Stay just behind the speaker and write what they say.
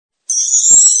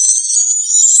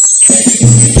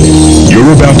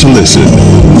You're about to listen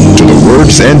to the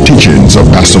words and teachings of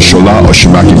Pastor Sola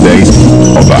Osunmakinde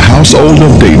of the Household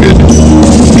of David.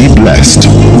 Be blessed.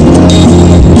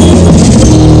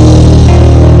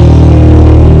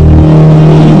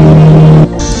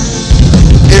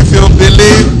 If you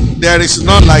believe there is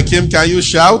none like him, can you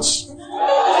shout?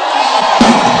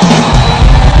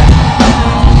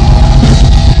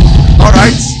 All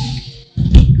right.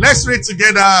 Let's read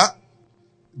together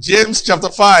James chapter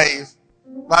 5,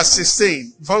 verse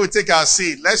 16. Before we take our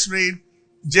seat, let's read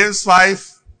James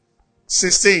 5,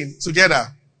 16 together.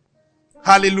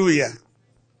 Hallelujah.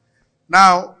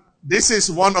 Now, this is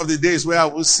one of the days where I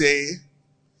will say,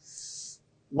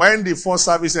 when the first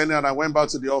service ended and I went back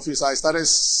to the office, I started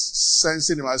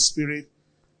sensing in my spirit,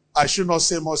 I should not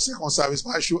say more second service,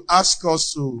 but I should ask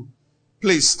us to,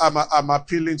 please, I'm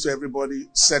appealing to everybody,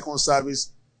 second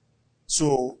service.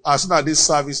 So as soon as this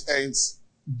service ends,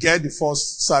 get the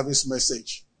first service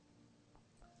message.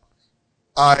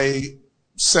 I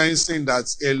sensing that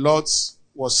a lot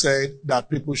was said that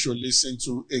people should listen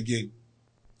to again.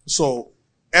 So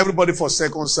everybody for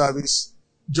second service,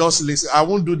 just listen. I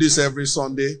won't do this every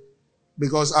Sunday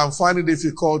because I'm finding it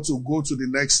difficult to go to the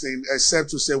next thing except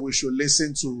to say we should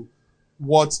listen to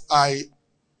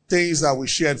things that we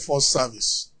shared first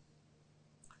service.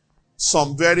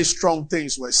 Some very strong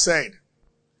things were said.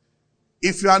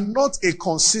 If you are not a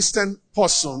consistent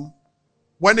person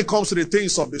when it comes to the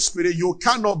things of the Spirit, you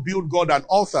cannot build God an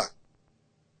altar.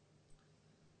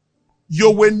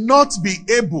 You will not be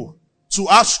able to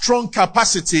have strong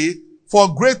capacity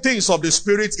for great things of the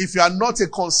Spirit if you are not a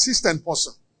consistent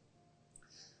person.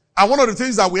 And one of the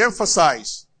things that we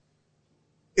emphasize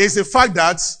is the fact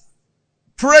that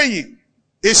praying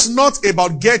is not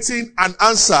about getting an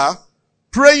answer.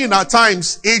 Praying at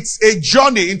times, it's a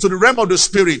journey into the realm of the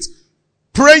Spirit.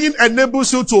 Praying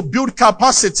enables you to build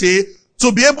capacity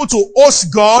to be able to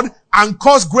host God and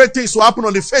cause great things to happen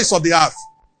on the face of the earth.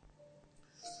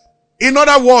 In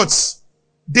other words,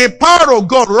 the power of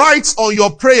God rides on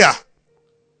your prayer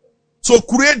to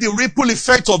create the ripple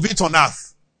effect of it on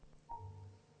earth.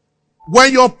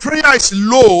 When your prayer is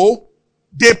low,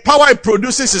 the power it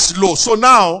produces is low. So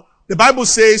now, the Bible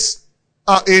says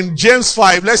in James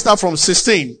 5, let's start from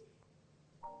 16.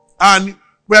 And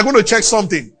we are going to check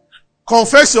something.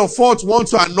 Confess your faults one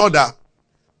to another.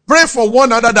 Pray for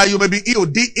one another that you may be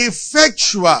healed. The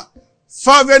effectual,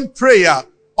 fervent prayer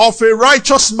of a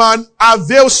righteous man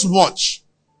avails much.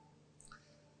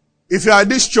 If you are at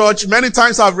this church, many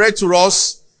times I've read to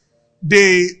us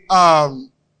the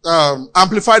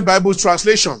Amplified Bible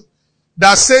translation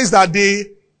that says that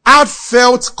the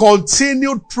heartfelt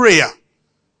continued prayer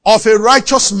of a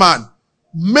righteous man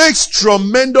makes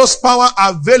tremendous power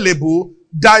available,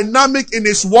 dynamic in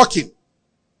its working.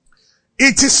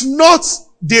 It is not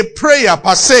the prayer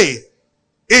per se.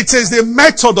 It is the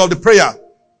method of the prayer.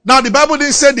 Now the Bible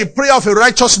didn't say the prayer of a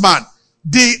righteous man.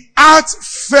 The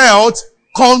heartfelt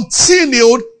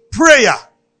continued prayer.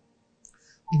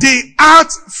 The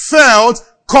heartfelt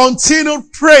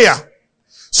continued prayer.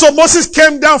 So Moses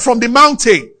came down from the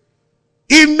mountain.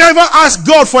 He never asked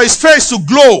God for his face to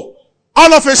glow.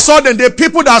 All of a sudden, the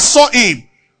people that saw him,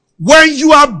 when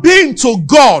you have been to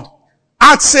God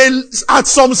at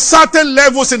some certain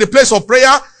levels in the place of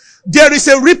prayer, there is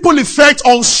a ripple effect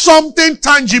on something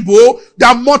tangible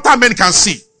that mortal men can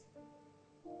see.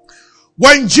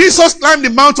 When Jesus climbed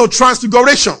the Mount of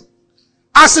Transfiguration,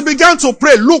 as he began to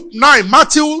pray, Luke 9,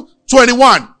 Matthew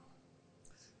 21.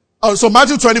 So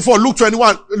Matthew 24, Luke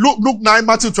 21, Luke 9,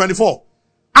 Matthew 24.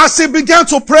 As he began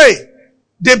to pray,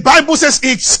 the Bible says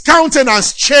his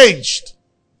countenance changed.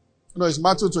 No, it's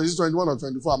Matthew 20, 21 or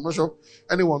 24. I'm not sure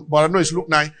anyone, but I know it's Luke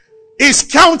 9. His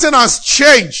countenance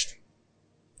changed.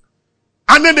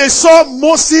 And then they saw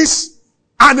Moses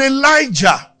and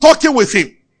Elijah talking with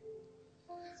him.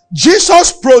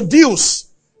 Jesus produced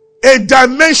a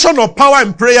dimension of power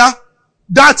in prayer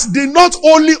that did not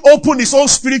only open his own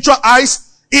spiritual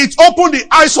eyes, it opened the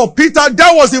eyes of Peter.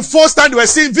 That was the first time they were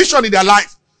seeing vision in their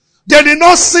life. They did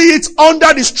not see it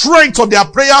under the strength of their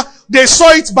prayer. They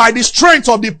saw it by the strength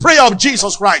of the prayer of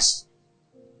Jesus Christ.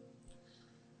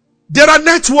 There are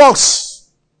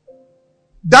networks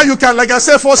that you can, like I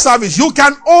said, for service, you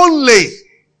can only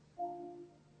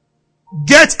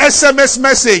get SMS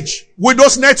message with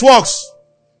those networks.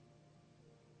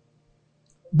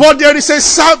 But there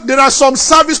are some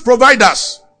service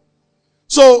providers.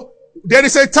 So there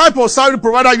is a type of service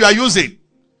provider you are using.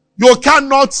 You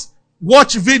cannot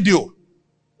watch video.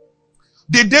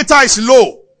 The data is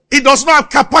low. It does not have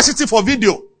capacity for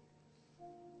video.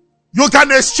 You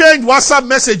can exchange WhatsApp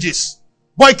messages,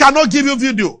 but it cannot give you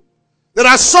video. There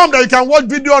are some that you can watch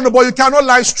video on, but you cannot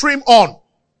live stream on.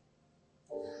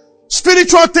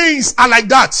 Spiritual things are like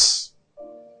that.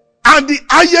 And the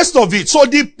highest of it. So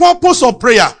the purpose of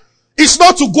prayer is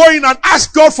not to go in and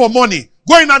ask God for money.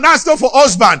 Go in and ask God for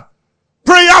husband.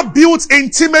 Prayer builds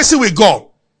intimacy with God.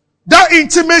 That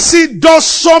intimacy does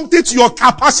something to your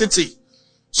capacity.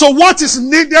 So what is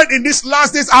needed in these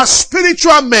last days are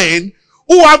spiritual men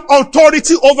who have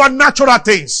authority over natural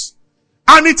things.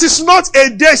 And it is not a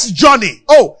day's journey.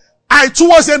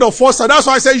 Towards the end of first, that's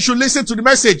why I said you should listen to the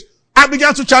message. I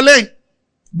began to challenge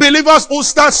believers who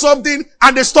start something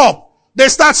and they stop. They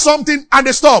start something and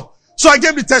they stop. So I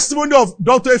gave the testimony of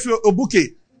Dr. Efe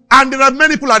Obuke. And there are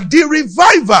many people. The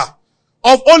revival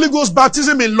of Holy Ghost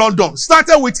baptism in London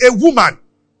started with a woman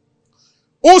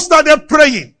who started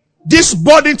praying, this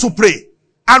burden to pray.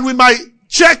 And we might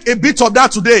check a bit of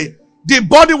that today. The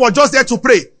body was just there to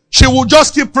pray. She would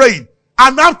just keep praying.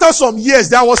 And after some years,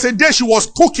 there was a day she was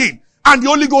cooking and the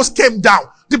Holy Ghost came down.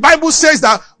 The Bible says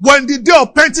that when the day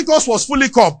of Pentecost was fully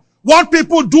come, what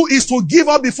people do is to give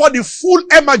up before the full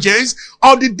emergence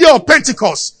of the day of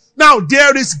Pentecost. Now,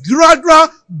 there is gradual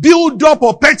build-up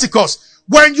of Pentecost.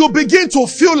 When you begin to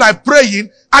feel like praying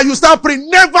and you start praying,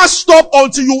 never stop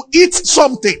until you eat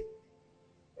something.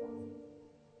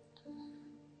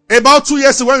 About 2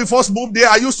 years ago when we first moved there,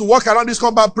 I used to walk around this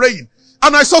compound praying.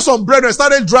 And I saw some brethren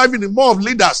started driving in, more of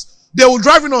leaders. They were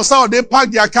driving on Saturday, they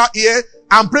parked their car here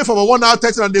and pray for 1 hour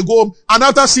 30 and they go home. And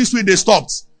after 6 weeks, they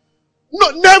stopped.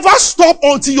 No, never stop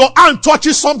until your hand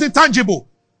touches something tangible.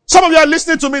 Some of you are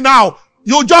listening to me now.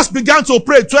 You just began to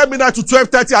pray 12 midnight to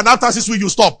 12:30 and after 6 weeks you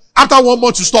stop. After 1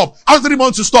 month you stop. After 3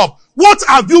 months you stop. What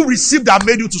have you received that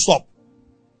made you to stop?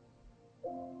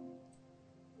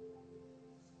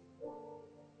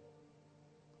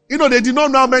 You know, they did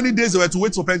not know how many days they were to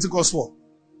wait for Pentecost for.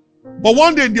 But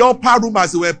one day in the upper room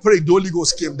as they were praying, the Holy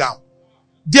Ghost came down.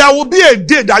 There will be a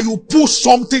day that you push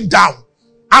something down.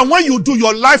 And when you do,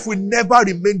 your life will never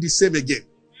remain the same again.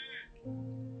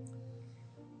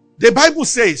 The Bible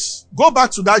says, go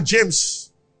back to that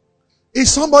James.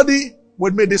 Is somebody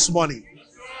with me this morning?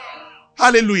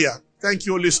 Hallelujah. Thank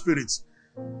you, Holy Spirit.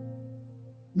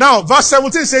 Now, verse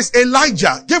 17 says,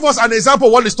 Elijah. Give us an example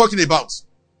of what he's talking about.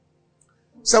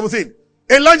 17.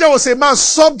 Elijah was a man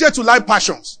subject to life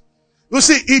passions. You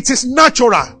see, it is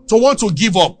natural to want to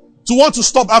give up, to want to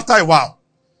stop after a while.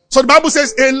 So the Bible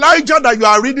says Elijah that you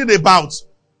are reading about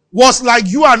was like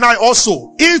you and I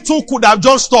also. He too could have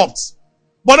just stopped.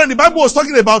 But then the Bible was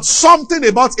talking about something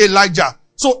about Elijah.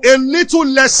 So a little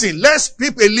lesson, let's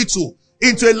peep a little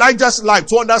into Elijah's life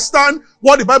to understand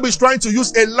what the Bible is trying to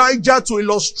use Elijah to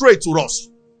illustrate to us.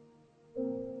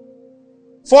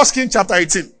 1 Kings chapter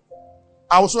 18.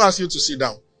 I also ask you to sit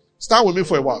down. Stand with me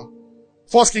for a while.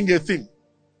 1 Kings 18.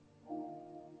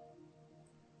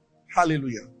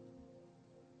 Hallelujah.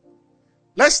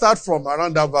 Let's start from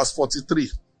around that verse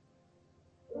 43.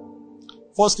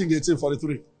 1 Kings 18,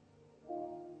 43.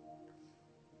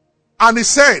 And he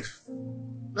said,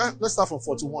 let's start from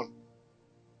 41.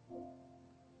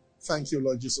 Thank you,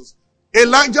 Lord Jesus.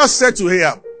 Elijah said to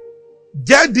Ahab,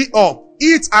 get thee up,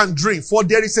 eat and drink, for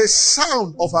there is a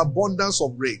sound of abundance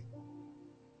of rain.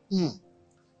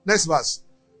 Next verse.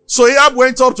 So Ahab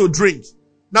went up to drink.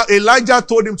 Now Elijah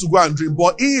told him to go and drink,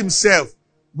 but he himself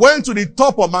went to the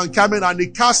top of Mount Carmel and he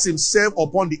cast himself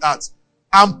upon the earth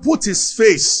and put his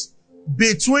face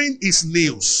between his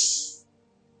knees.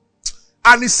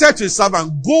 And he said to his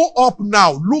servant, go up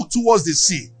now, look towards the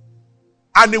sea.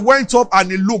 And he went up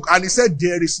and he looked and he said,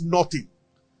 there is nothing.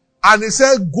 And he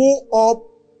said, go up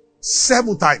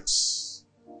 7 times.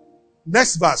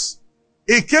 Next verse.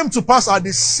 It came to pass at the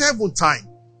 7th time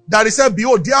that he said,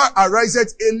 behold, there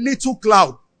ariseth a little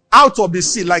cloud out of the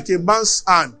sea like a man's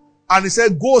hand. And he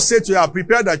said, go say to her,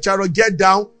 prepare the chariot, get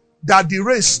down, that the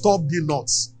rain stop thee not.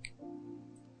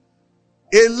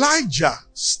 Elijah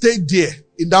stayed there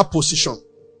in that position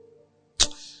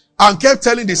and kept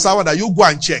telling the servant that you go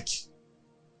and check.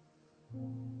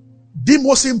 The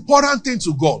most important thing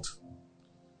to God.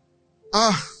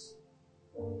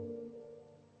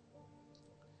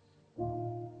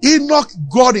 Enoch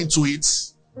got into it,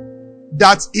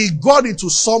 that he got into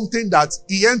something that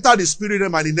he entered the spirit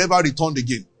realm and he never returned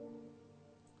again.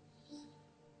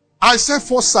 I said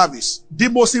for service, the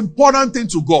most important thing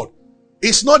to God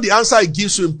is not the answer he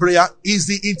gives you in prayer, is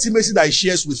the intimacy that he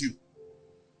shares with you.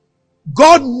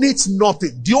 God needs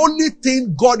nothing. The only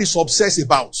thing God is obsessed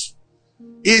about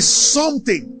is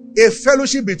something, a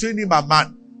fellowship between him and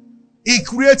man. He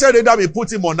created Adam, he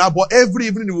put him on earth, but every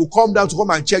evening he will come down to come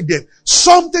and check them.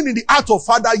 Something in the heart of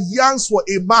Father yearns for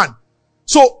a man.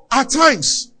 So at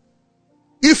times,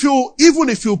 even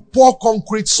if you pour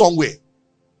concrete somewhere,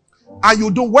 and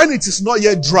you do, when it is not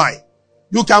yet dry,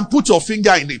 you can put your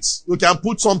finger in it. You can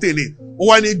put something in it.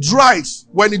 When it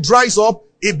dries up,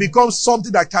 it becomes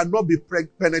something that cannot be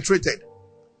penetrated.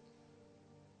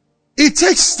 It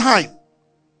takes time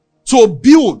to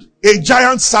build a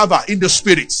giant server in the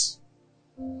spirit.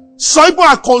 Some people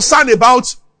are concerned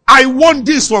about, I want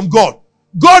this from God.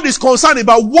 God is concerned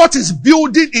about what is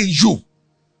building in you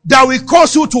that will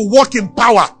cause you to walk in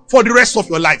power for the rest of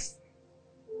your life.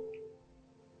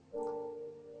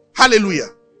 Hallelujah.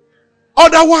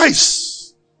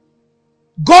 Otherwise,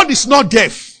 God is not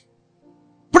deaf.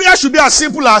 Prayer should be as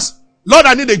simple as, Lord,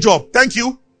 I need a job. Thank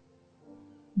you.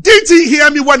 Didn't he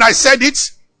hear me when I said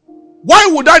it? Why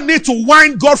would I need to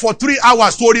whine God for 3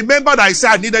 hours to remember that I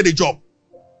said I needed a job?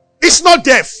 It's not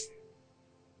deaf.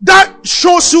 That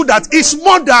shows you that it's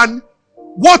more than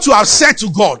what you have said to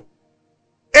God.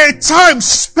 A time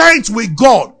spent with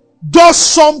God does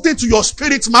something to your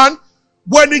spirit, man.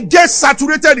 When it gets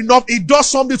saturated enough, it does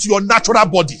something to your natural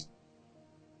body.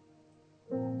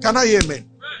 Can I hear amen?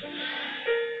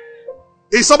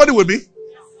 Is somebody with me?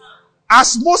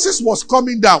 As Moses was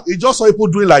coming down, he just saw people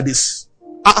doing like this.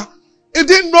 He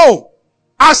didn't know.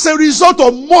 As a result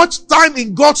of much time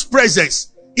in God's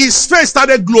presence, his face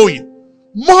started glowing.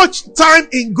 Much time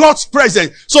in God's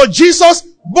presence. So Jesus,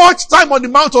 much time on the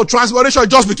Mount of Transfiguration,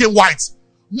 just became white.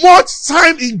 Much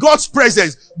time in God's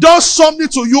presence does something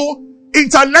to you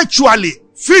intellectually,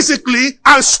 physically,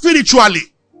 and spiritually.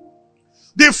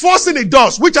 The first thing it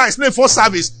does, which I explained for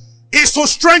service, is to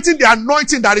strengthen the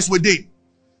anointing that is within.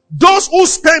 Those who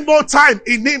spend more time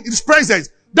in his presence,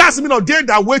 that's the meaning of they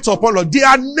that wait upon Lord. They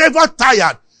are never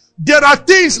tired. There are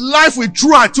things life will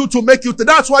throw at you to make you.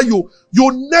 That's why you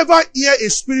never hear a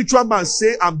spiritual man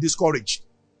say, I'm discouraged.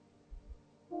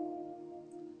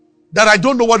 That I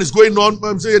don't know what is going on.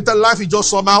 Life is just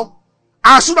somehow.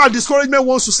 As soon as discouragement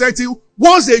wants to set you,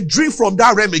 once they drink from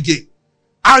that realm again.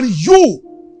 And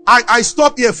I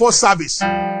stop here for service.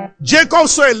 Jacob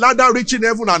saw a ladder reaching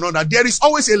heaven and under. There is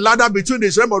always a ladder between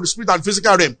the realm of the spirit and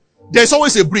physical realm. There's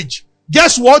always a bridge.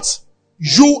 Guess what?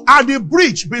 You are the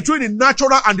bridge between the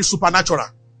natural and the supernatural.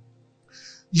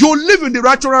 You live in the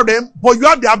natural realm, but you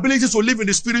have the ability to live in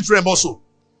the spirit realm also.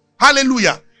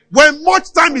 Hallelujah. When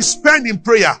much time is spent in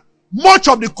prayer, much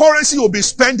of the currency you'll be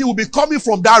spending will be coming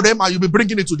from that realm and you'll be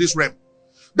bringing it to this realm.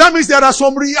 That means there are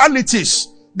some realities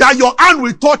that your hand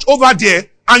will touch over there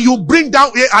and you bring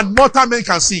down here and mortal men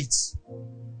can see it.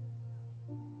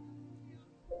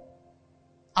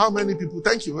 How many people,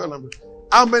 thank you.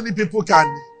 How many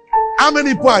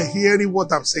people are hearing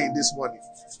what I'm saying this morning?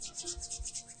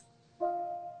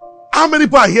 How many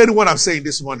people are hearing what I'm saying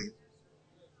this morning?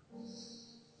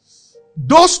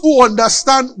 Those who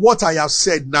understand what I have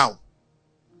said now,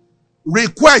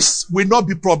 requests will not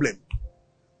be problem.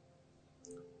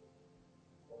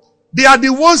 They are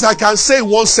the ones that can say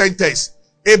one sentence,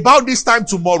 about this time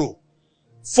tomorrow,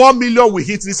 4 million will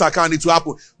hit this account, it will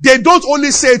happen. They don't only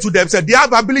say it to themselves, they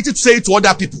have the ability to say it to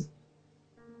other people.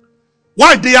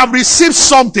 Why? They have received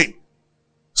something.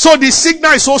 So the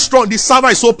signal is so strong, the server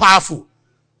is so powerful,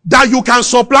 that you can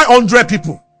supply 100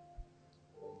 people.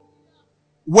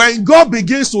 When God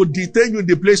begins to detain you in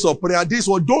the place of prayer, this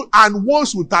will do, and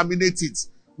once you terminate it,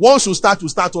 once you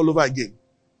start all over again.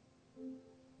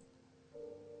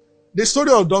 The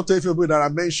story of Dr. Ifebu that I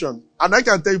mentioned, and I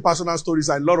can tell you personal stories,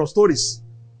 a lot of stories.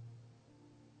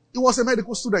 He was a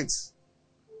medical student.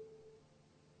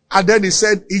 And then he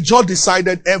said, he just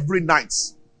decided every night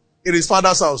in his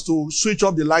father's house to switch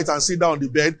off the light and sit down on the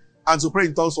bed and to pray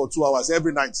in tongues for 2 hours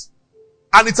every night.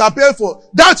 And it appeared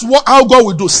that's how God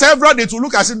will do. Several days to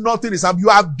look as if nothing is happening. You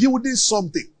are building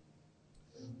something.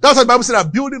 That's what the Bible said,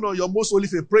 that building on your most holy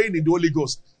faith, praying in the Holy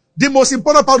Ghost. The most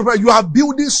important part of prayer, you are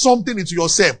building something into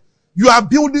yourself. You are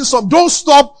building something. Don't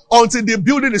stop until the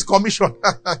building is commissioned.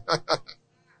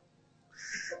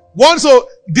 Once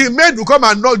the maid will come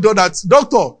and knock the door that,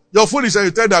 doctor, your food is,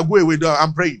 you tell that go away,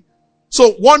 I'm praying.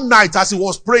 So one night as he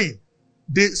was praying,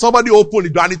 somebody opened the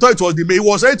door and he thought it was the maid. He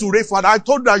was ready to raise Father. I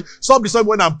told that stop the same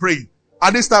when I'm praying.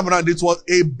 At this time around, it was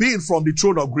a being from the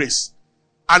throne of grace.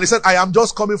 And he said, I am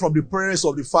just coming from the presence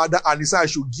of the Father, and he said, I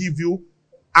should give you.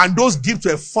 And those gifts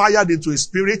were fired into his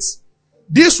spirit.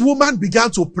 This woman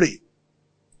began to pray.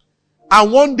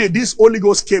 And one day this Holy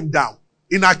Ghost came down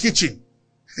in her kitchen.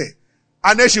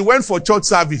 And then she went for church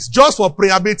service, just for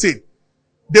prayer meeting.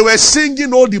 They were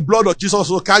singing all the blood of Jesus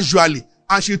so casually.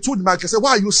 And she told the man, she said,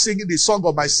 why are you singing the song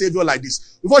of my Savior like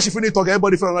this? Before she finished talking,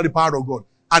 everybody felt under the power of God.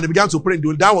 And they began to pray.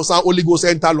 That was how Holy Ghost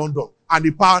entered London. And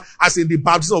the power, as in the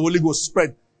baptism of Holy Ghost,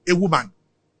 spread. A woman.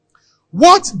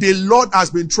 What the Lord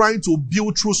has been trying to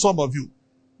build through some of you,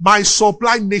 my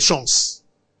supply nations.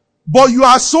 But you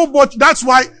are so much, that's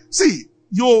why, see,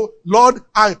 you, Lord,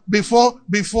 before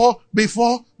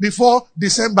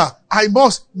December, I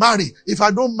must marry. If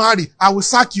I don't marry, I will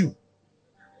sack you.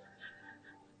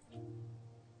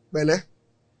 Bele.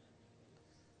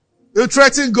 You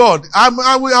threaten God.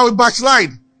 I will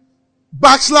backslide.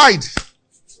 Backslide.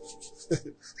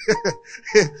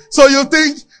 So you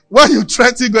think when you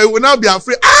threaten God, you will now be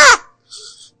afraid. Ah!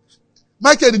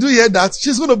 Michael, did you hear that?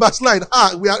 She's going to backslide.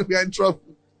 We are in trouble.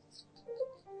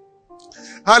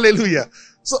 Hallelujah.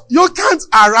 So you can't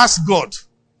harass God.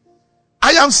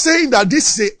 I am saying that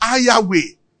this is a higher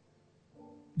way.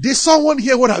 Did someone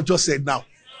hear what I've just said now?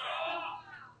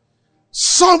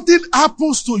 Something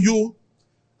happens to you,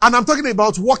 and I'm talking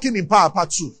about walking in power part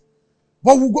 2.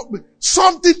 But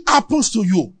something happens to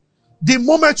you the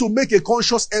moment you make a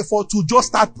conscious effort to just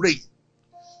start praying.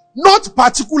 Not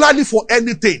particularly for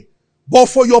anything, but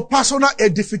for your personal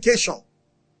edification.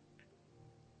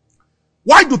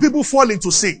 Why do people fall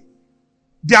into sin?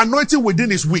 The anointing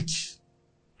within is weak.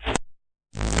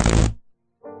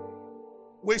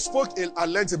 We spoke at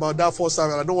length about that first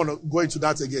time, and I don't want to go into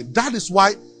that again. That is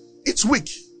why it's weak.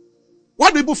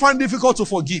 Why do people find it difficult to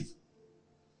forgive?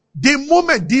 The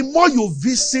more you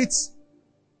visit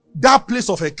that place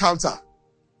of encounter,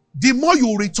 the more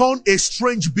you return a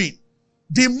strange being,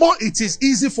 the more it is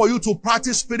easy for you to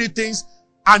practice spirit things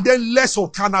and then less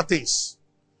of carnal things.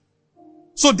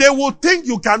 So they will think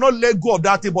you cannot let go of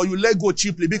that thing, but you let go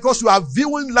cheaply because you are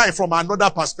viewing life from another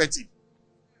perspective.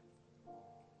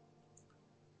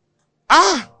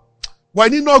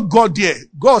 When Enoch got there,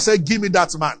 God said, give me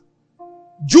that man.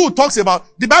 Jude talks about,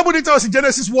 the Bible didn't tell us in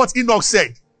Genesis what Enoch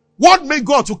said. What made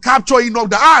God to capture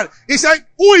Enoch? He said,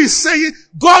 who is saying,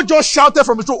 God just shouted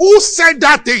from the throne, who said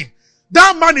that thing?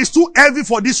 That man is too heavy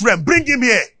for this realm. Bring him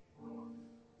here.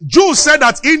 Jude said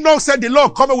that Enoch said the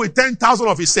Lord coming with 10,000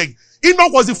 of his saints.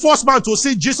 Enoch was the first man to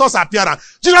see Jesus'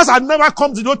 appearance. Jesus had never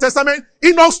come to the Old Testament.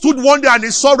 Enoch stood one day and he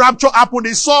saw rapture happen.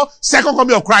 He saw second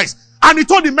coming of Christ. And he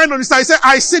told the men on his side, he said,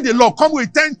 I see the Lord coming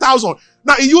with 10,000.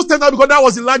 Now he used 10,000 because that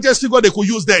was the largest figure they could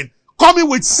use then. Coming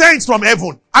with saints from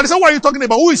heaven. And he said, what are you talking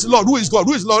about? Who is Lord? Who is God?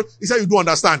 Who is Lord? He said, you don't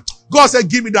understand. God said,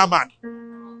 give me that man.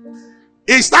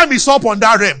 His time is up on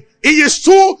that realm. He is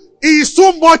too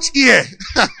much here.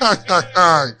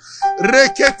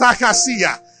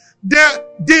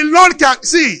 The Lord can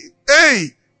see, hey,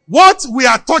 what we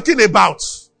are talking about,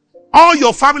 all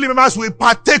your family members will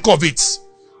partake of it.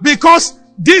 Because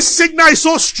this signal is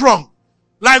so strong.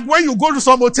 Like when you go to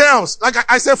some hotels, like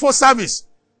I said for service,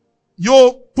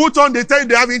 you put on, they tell you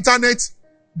they have internet.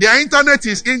 Their internet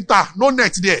is no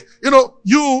net there.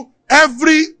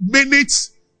 Every minute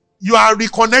you are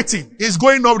reconnecting. It's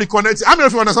going on reconnecting. How many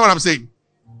of you understand what I'm saying?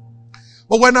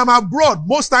 But when I'm abroad,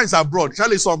 most times abroad,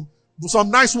 actually some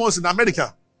nice ones in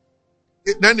America,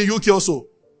 then the UK also,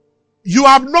 you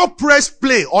have not pressed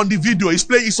play on the video. It's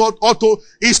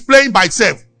playing by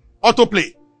itself.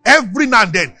 Autoplay. Every now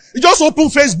and then. You just open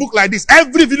Facebook like this.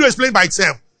 Every video is playing by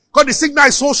itself. Because the signal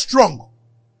is so strong.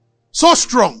 So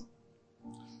strong.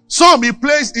 He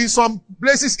plays in some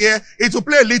places here, it will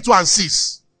play a little and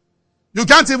cease. You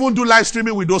can't even do live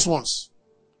streaming with those ones.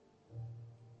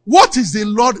 What is the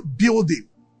Lord building?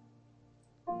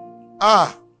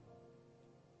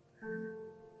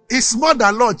 It's more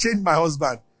than Lord changed my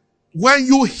husband. When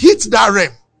you hit that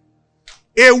realm,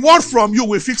 a word from you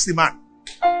will fix the man.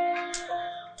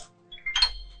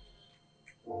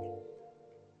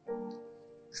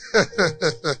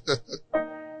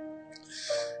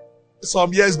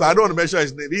 Some years back, I don't want to mention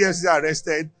his name. EFCC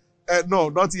arrested, no,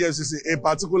 not EFCC, in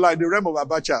particular in the realm of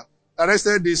Abacha,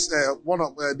 arrested this, one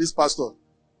of, this pastor.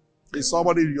 It's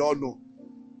somebody you all know.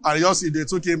 And they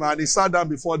took him and he sat down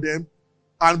before them.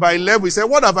 And by 11, he said,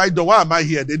 what have I done? Why am I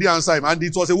here? They didn't answer him. And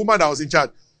it was a woman that was in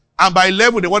charge. And by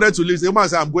 11, they wanted to leave. The woman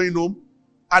said, I'm going home.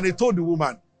 And he told the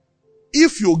woman,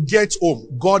 if you get home,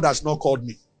 God has not called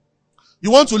me.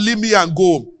 You want to leave me and go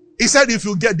home. He said,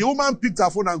 the woman picked her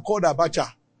phone and called Abacha.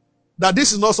 That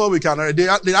this is not so we can, they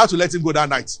had to let him go that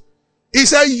night. He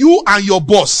said, you and your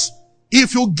boss,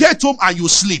 if you get home and you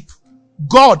sleep,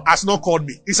 God has not called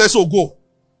me. He said, so go.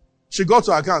 She got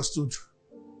to her car and stood.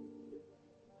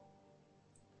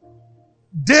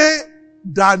 They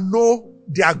that know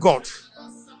their God.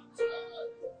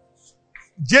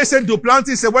 Jason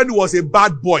Duplantis said when he was a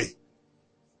bad boy,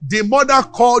 the mother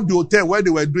called the hotel where they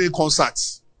were doing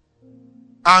concerts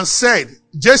and said,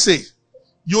 Jesse,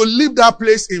 you leave that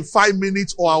place in 5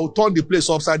 minutes or I will turn the place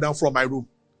upside down from my room.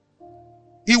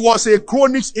 He was a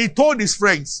chronic, he told his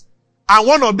friends, and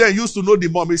one of them used to know the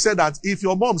mom. He said that if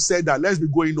your mom said that, let's be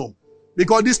going home.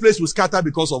 Because this place will scatter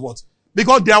because of what?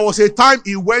 Because there was a time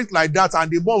he went like that and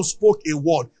the mom spoke a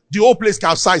word. the whole place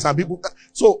capsized and people.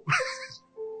 So,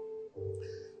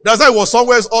 that's why it was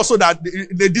somewhere also that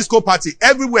the disco party,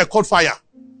 everywhere caught fire.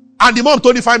 And the mom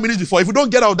told me 5 minutes before, if you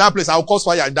don't get out of that place, I'll cause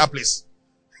fire in that place.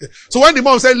 So when the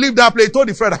mom said, leave that place, he told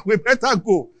the friend, we better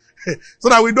go. So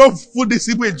that we don't put these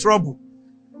people in trouble.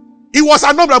 It was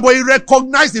an number, but he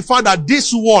recognized the fact that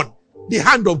this one, the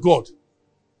hand of God.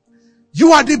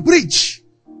 You are the bridge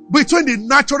between the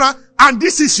natural and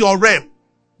this is your realm.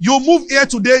 You move here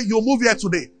today, you move here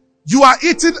today. You are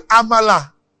eating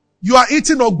amala. You are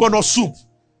eating ogbono soup.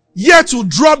 Yet to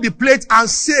drop the plate and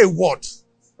say a word.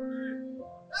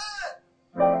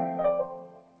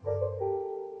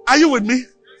 Are you with me?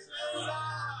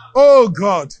 Oh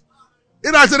God.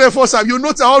 In after the first time, you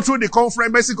notice all through the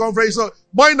conference, Mercy conference, so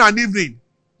morning and evening,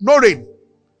 no rain.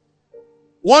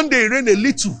 One day it rained a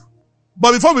little.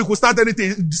 But before we could start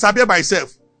anything, it disappeared by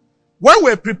itself. When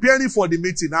we were preparing for the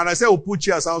meeting, and I said we'll put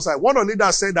chairs outside, one of the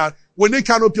leaders said that we need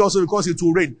canopy also because it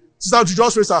will rain. Sister, to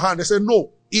just raise her hand. They said, no,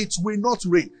 it will not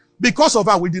rain. Because of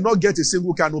that, we did not get a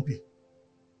single canopy.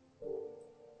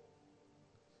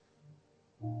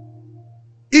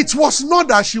 It was not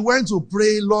that she went to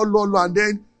pray, Lord, and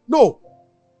then, no.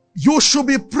 You should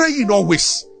be praying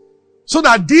always. So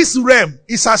that this realm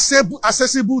is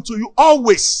accessible to you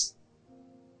always.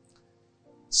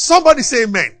 Somebody say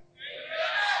amen.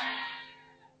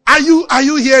 Are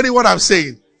you hearing what I'm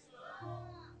saying?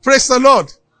 Praise the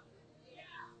Lord.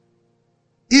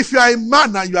 If you are a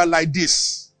man and you are like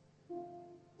this,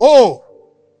 oh,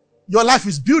 your life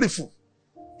is beautiful.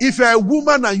 If you are a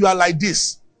woman and you are like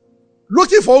this,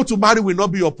 looking for who to marry will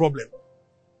not be your problem.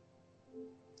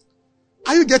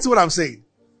 Are you getting what I'm saying?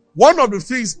 One of the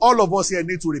things all of us here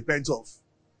need to repent of.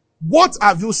 What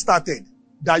have you started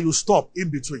that you stop in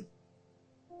between?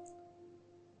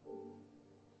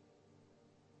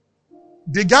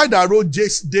 The guy that wrote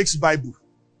Jake's Bible,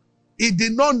 he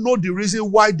did not know the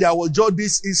reason why there was just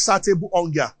this insatiable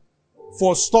hunger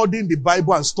for studying the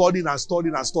Bible and studying and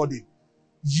studying and studying.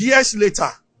 Years later,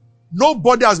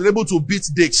 nobody has been able to beat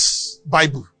Jake's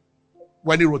Bible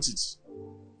when he wrote it.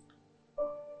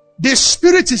 The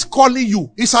Spirit is calling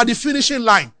you. It's at the finishing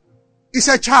line. He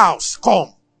said, Charles,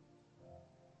 come.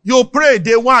 You pray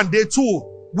day 1, day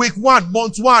 2, week 1,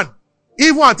 month 1.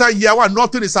 Even after year 1,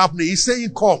 nothing is happening. He's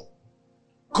saying, come.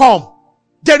 Come.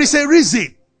 There is a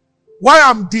reason why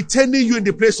I'm detaining you in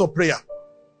the place of prayer.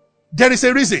 There is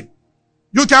a reason.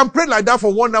 You can pray like that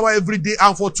for 1 hour every day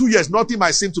and for 2 years, nothing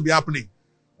might seem to be happening.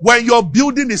 When your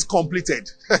building is completed,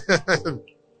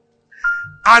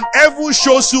 and heaven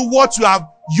shows you what you have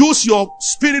used your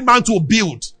spirit man to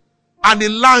build, and it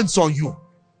lands on you.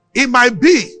 It might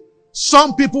be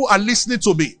some people are listening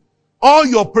to me. All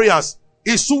your prayers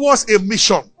is towards a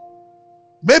mission.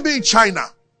 Maybe in China,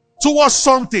 towards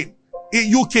something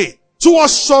in UK,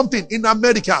 towards something in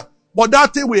America. But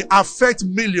that thing will affect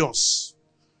millions.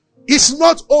 It's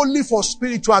not only for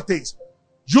spiritual things.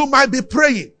 You might be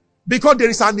praying because there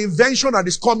is an invention that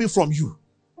is coming from you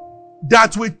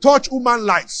that will touch human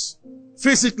lives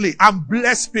physically and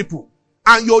bless people.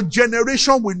 And your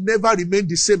generation will never remain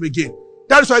the same again.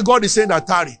 That is why God is saying that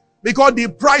tarry. Because the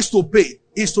price to pay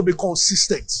is to be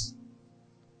consistent.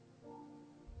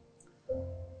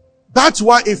 That's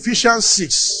why Ephesians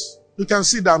 6. You can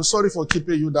see that. I'm sorry for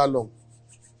keeping you that long.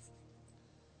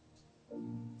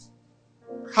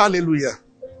 Hallelujah.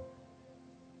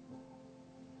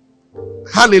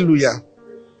 Hallelujah.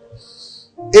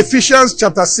 Ephesians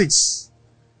chapter 6.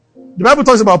 The Bible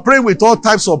talks about praying with all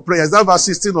types of prayers. That verse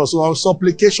 16 also, on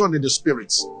supplication in the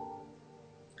Spirit.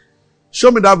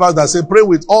 Show me that verse that says pray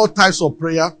with all types of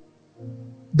prayer.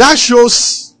 That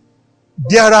shows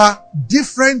there are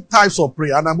different types of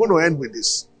prayer. And I'm going to end with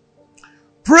this.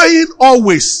 Praying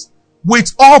always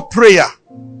with all prayer.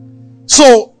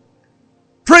 So,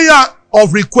 prayer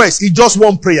of request is just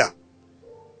one prayer.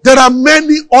 There are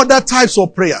many other types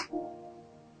of prayer.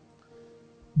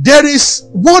 There is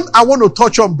one I want to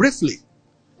touch on briefly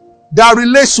that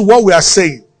relates to what we are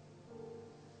saying.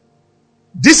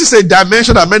 This is a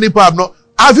dimension that many people have not.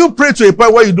 Have you prayed to a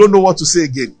point where you don't know what to say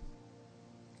again?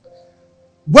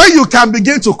 Where you can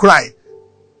begin to cry.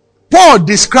 Paul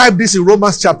described this in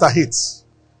Romans chapter 8.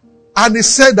 And he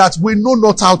said that we know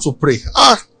not how to pray.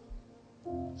 I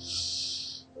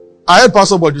heard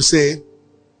Pastor Bodu say,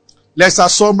 Lester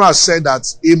Somra said that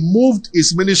he moved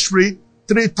his ministry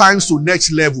 3 times to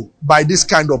next level by this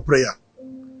kind of prayer.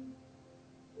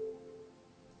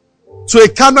 To a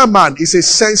carnal man, it's a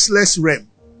senseless realm.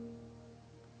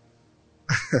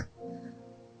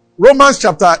 Romans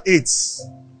chapter 8.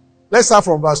 Let's start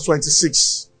from verse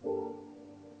 26.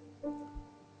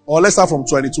 Or let's start from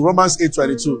 22. Romans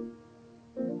 8:22.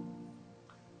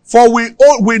 For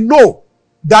we know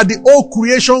that the whole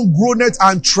creation groaneth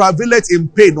and travaileth in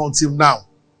pain until now.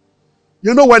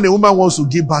 You know when a woman wants to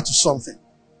give birth to something.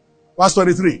 Verse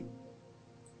 23.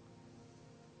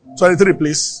 23,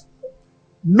 please.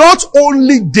 Not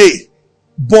only they,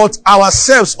 but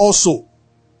ourselves also,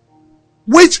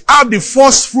 which are the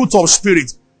first fruit of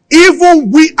spirit,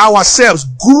 even we ourselves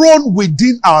groan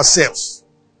within ourselves.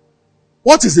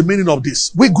 What is the meaning of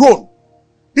this? We groan.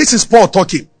 This is Paul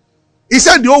talking. He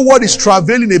said the whole world is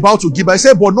travailing about to give birth. He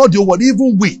said, but not the whole world,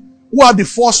 even we, who are the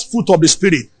first fruit of the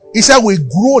spirit. He said we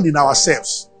groan in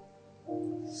ourselves,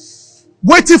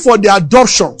 waiting for the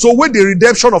adoption, to wait the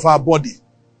redemption of our body.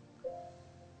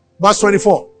 Verse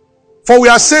 24. For we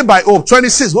are saved by hope.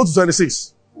 26. Go to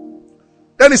 26.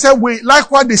 Then he said, we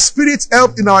likewise the Spirit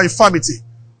help in our infirmity.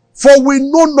 For we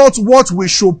know not what we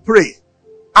should pray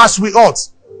as we ought.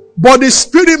 But the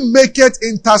Spirit maketh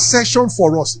intercession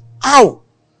for us. How?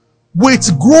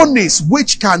 With groanings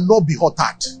which cannot be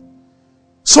uttered.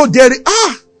 So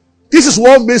this is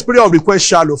what makes prayer of request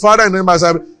shallow. Father, in the name of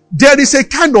Jesus, there is a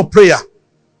kind of prayer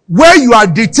where you are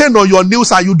detained on your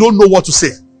knees and you don't know what to say.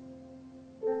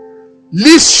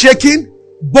 Lips shaking,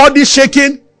 body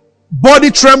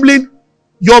trembling,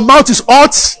 your mouth is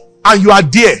hot, and you are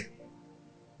there.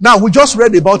 Now, we just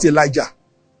read about Elijah.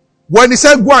 When he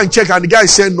said, go and check, and the guy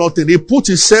said nothing, he put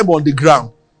his head on the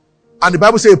ground. And the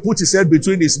Bible says he put his head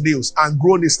between his knees, and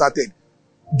groaning started.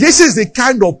 This is the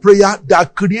kind of prayer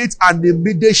that creates an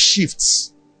immediate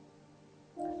shift.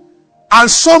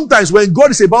 And sometimes when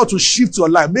God is about to shift your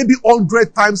life, maybe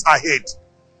 100 times ahead,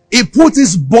 He put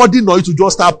his body on you to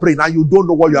just start praying and you don't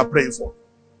know what you are praying for.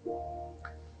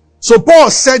 So Paul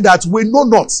said that we know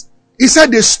not. He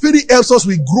said the Spirit helps us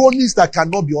with groanings that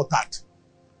cannot be uttered.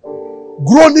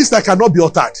 Groanings that cannot be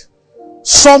uttered.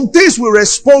 Some things will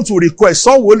respond to requests.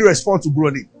 Some will only respond to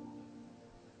groaning.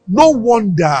 No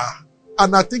wonder,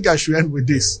 and I think I should end with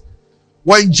this.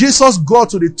 When Jesus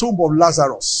got to the tomb of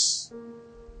Lazarus,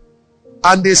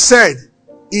 and they said,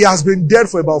 he has been dead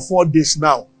for about 4 days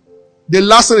now. The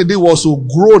last thing he did was to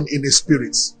groan in his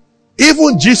spirit.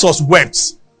 Even Jesus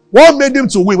wept. What made him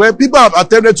to weep? When people have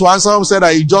attempted to answer him, said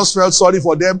that he just felt sorry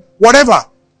for them, whatever.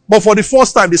 But for the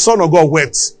first time, the Son of God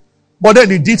wept. But then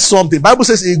he did something. The Bible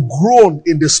says he groaned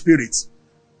in the spirit.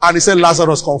 And he said,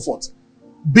 Lazarus, comfort.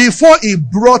 Before he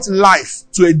brought life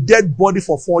to a dead body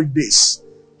for 4 days,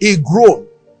 he groaned.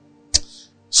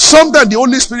 Sometimes the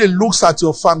Holy Spirit looks at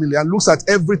your family and looks at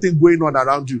everything going on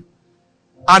around you.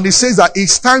 And he says that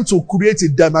it's time to create a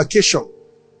demarcation.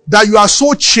 That you are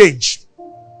so changed.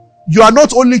 You are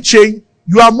not only changed,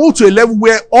 you are moved to a level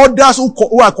where others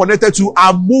who are connected to you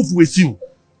are moved with you.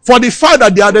 For the fact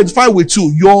that they identify with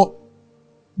you, your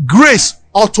grace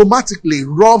automatically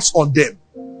rubs on them.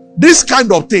 This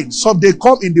kind of thing, some they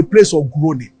come in the place of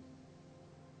groaning.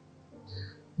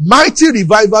 Mighty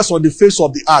revivals on the face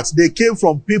of the earth, they came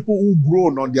from people who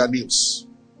groan on their knees.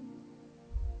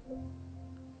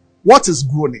 What is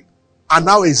groaning? And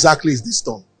how exactly is this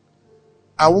done?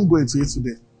 I won't go into it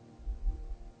today.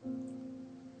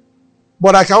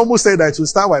 But I can almost say that it will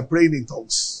start by praying in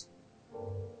tongues.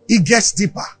 It gets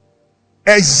deeper.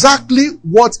 Exactly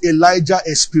what Elijah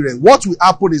experienced. What will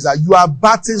happen is that you are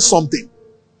battling something.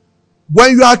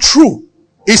 When you are true,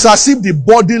 it's as if the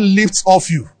burden lifts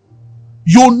off you.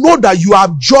 You know that you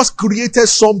have just created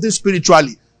something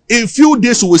spiritually. In few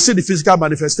days, you will see the physical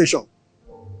manifestation.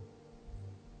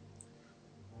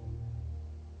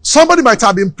 Somebody might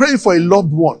have been praying for a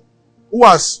loved one who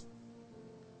was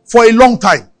for a long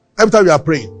time. Every time you are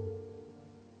praying,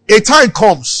 a time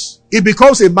comes, it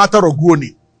becomes a matter of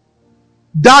groaning.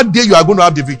 That day you are going to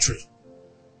have the victory.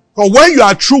 Because when you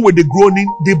are through with the groaning,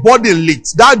 the body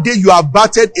leads. That day you have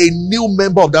battered a new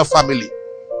member of that family.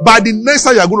 By the next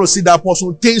time you are going to see that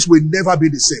person, things will never be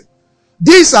the same.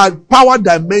 These are power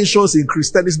dimensions in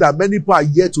Christianity that many people are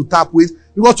yet to tap with.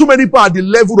 Because too many people are at the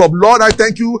level of, Lord, I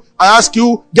thank you, I ask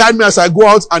you, guide me as I go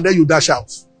out, and then you dash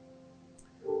out.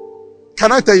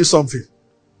 Can I tell you something?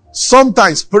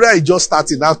 Sometimes prayer is just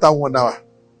starting after 1 hour.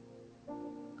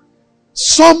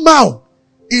 Somehow,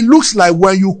 it looks like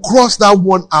when you cross that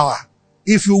 1 hour,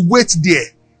 if you wait there,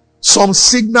 some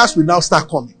signals will now start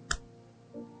coming.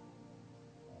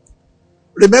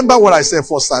 Remember what I said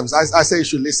first time. I said you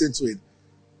should listen to it.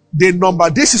 The number,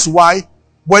 this is why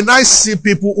when I see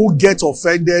people who get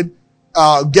offended,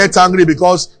 get angry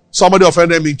because somebody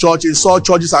offended them in church, insult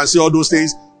churches and say all those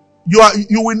things, you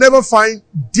will never find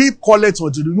deep callers to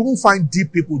do. You won't find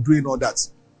deep people doing all that.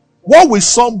 What will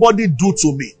somebody do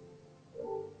to me?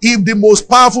 If the most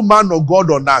powerful man of God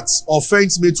on earth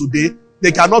offends me today,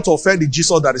 they cannot offend the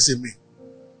Jesus that is in me.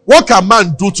 What can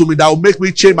man do to me that will make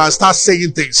me change and start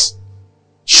saying things?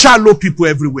 Shallow people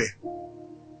everywhere.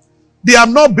 They have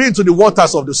not been to the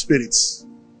waters of the spirits.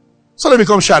 So they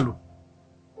become shallow.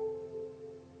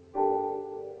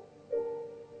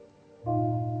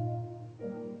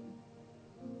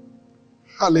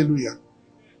 Hallelujah.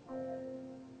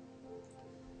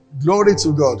 Glory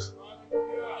to God.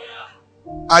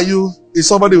 Is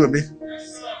somebody with me?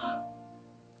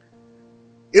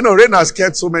 You know, rain has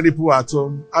kept so many people at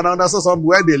home. And I understand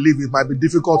where they live, it might be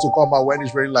difficult to come out when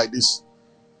it's raining like this.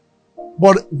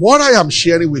 But what I am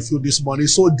sharing with you this morning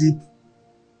is so deep.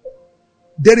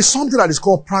 There is something that is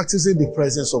called practicing the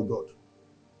presence of God.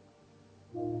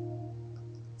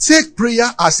 Take prayer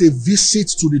as a visit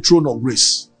to the throne of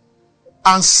grace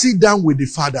and sit down with the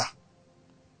Father.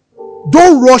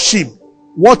 Don't rush him.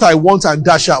 What I want and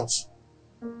dash out.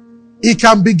 He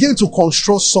can begin to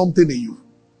construct something in you.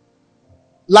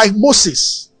 Like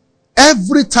Moses.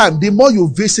 Every time, the more you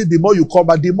visit, the more you come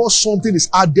back, the more something is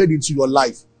added into your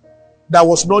life that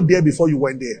was not there before you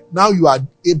went there. Now you are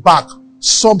back.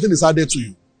 Something is added to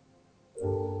you.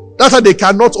 That's why they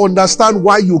cannot understand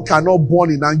why you cannot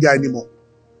burn in anger anymore.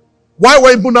 Why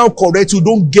when people now correct you,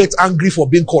 don't get angry for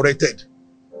being corrected.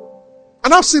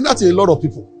 And I've seen that in a lot of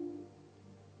people.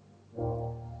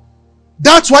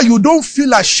 That's why you don't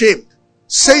feel ashamed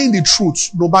saying the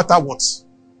truth no matter what.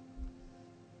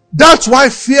 That's why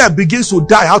fear begins to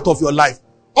die out of your life.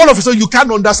 All of a sudden you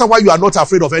can't understand why you are not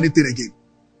afraid of anything again.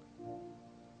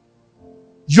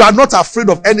 You are not afraid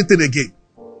of anything again.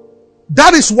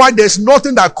 That is why there's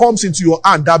nothing that comes into your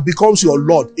hand that becomes your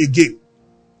Lord again.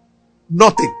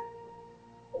 Nothing.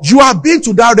 You have been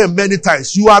to that realm many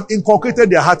times. You have inculcated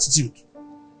their attitude.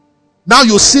 Now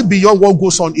you see beyond what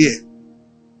goes on here.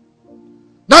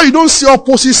 Now you don't see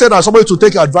opposite side as somebody to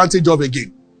take advantage of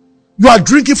again. You are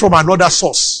drinking from another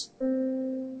source.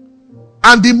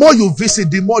 And the more you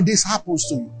visit, the more this happens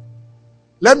to you.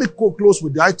 Let me go close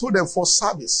with you. I told them for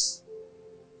service.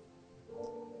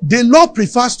 The Lord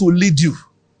prefers to lead you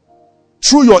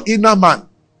through your inner man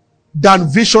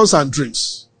than visions and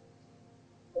dreams.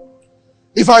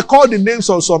 If I call the names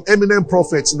of some eminent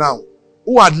prophets now,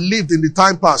 who had lived in the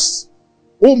time past,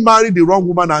 who married the wrong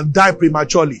woman and died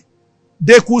prematurely,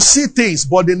 they could see things,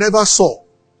 but they never saw.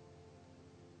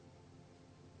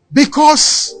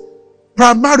 Because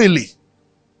primarily,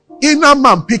 inner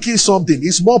man picking something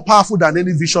is more powerful than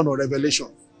any vision or revelation.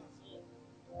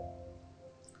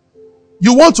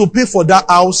 You want to pay for that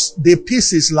house, the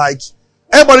piece is like,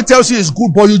 everybody tells you it's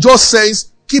good, but you just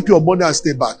says, keep your money and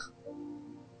stay back.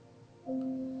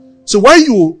 So when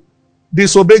you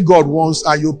disobey God once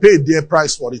and you pay their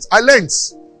price for it, I learned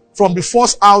from the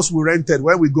first house we rented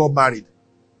when we got married,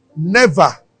 never,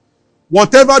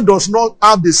 whatever does not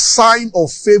have the sign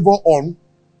of favor on,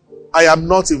 I am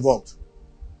not involved.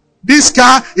 This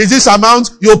car is this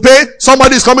amount, you pay,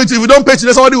 somebody is coming to you. If you don't pay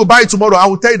today, somebody will buy it tomorrow. I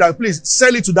will tell you that, please,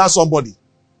 sell it to that somebody.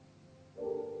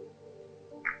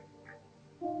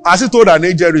 I still told an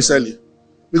agent recently,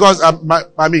 because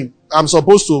I'm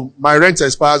supposed to, my rent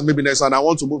expires maybe next and I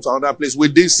want to move to another place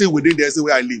within the estate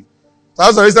where I live. So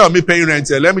that's the instead of me paying rent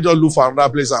here, let me just look for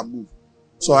another place and move.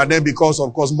 So and then because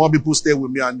of course more people stay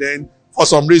with me and then for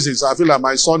some reasons I feel like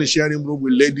my son is sharing room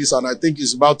with ladies and I think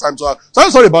it's about time to so I'm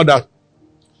sorry about that.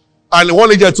 And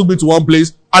one agent took me to one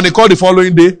place and he called the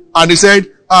following day and he said,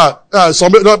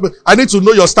 I need to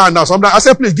know your stand now. I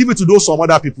said, please give it to those some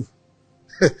other people.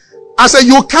 I said,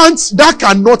 that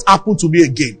cannot happen to me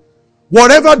again.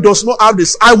 Whatever does not have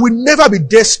this, I will never be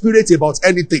desperate about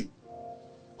anything.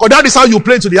 Because that is how you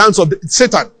play into the hands of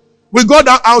Satan. We got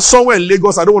that house somewhere in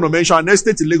Lagos, I don't want to mention an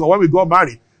estate in Lagos when we got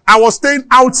married. I was staying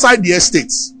outside the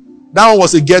estate. That one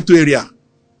was a ghetto area.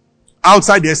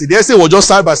 Outside the estate. The estate was just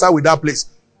side by side with that place.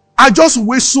 I just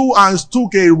whistled and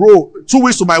took a row, 2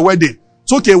 weeks to my wedding.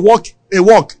 Took a walk,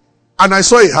 and I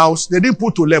saw a house. They didn't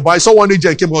put to let, but I saw one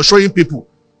agent came was showing people.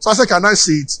 So I said, can I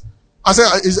see it? I said,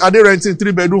 are they renting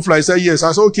 3-bedroom flat? He said, yes.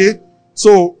 I said, okay.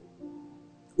 So,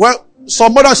 well,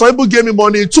 some people gave me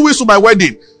money. 2 weeks to my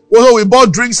wedding. Well, we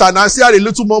bought drinks and I still had a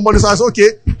little more money. So I said, okay,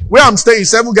 where I'm staying,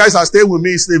 7 guys are staying with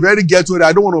me. It's a very ghetto area.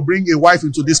 I don't want to bring a wife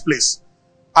into this place.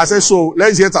 I said, so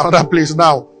let's get another place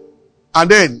now. And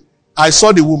then I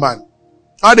saw the woman.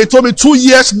 And they told me 2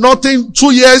 years, nothing,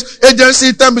 2 years,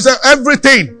 agency, 10%,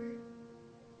 everything.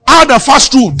 I had a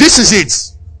fast through. This is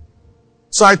it.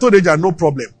 So I told the agent, no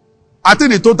problem. I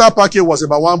think the total package was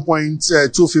about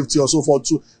 1.250 or so for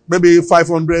maybe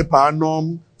 500 per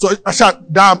annum. So I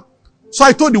shut down. So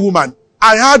I told the woman,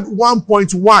 I had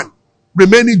 1.1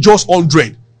 remaining just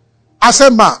 100. I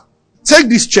said, ma, take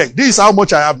this check. This is how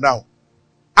much I have now.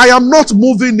 I am not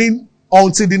moving in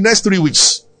until the next 3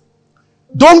 weeks.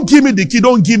 Don't give me the key.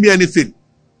 Don't give me anything.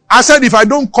 I said, if I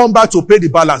don't come back to pay the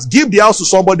balance, give the house to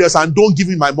somebody else and don't give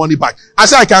me my money back. I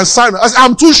said, I can sign. I said,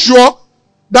 I'm too sure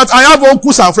that I have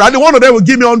uncles and friends. One of them will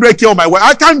give me 100K on my way.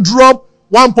 I can't drop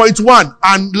 1.1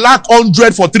 and lack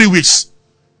 100 for 3 weeks.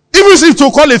 Even if to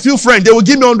call a few friends, they will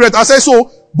give me 100. I said, so,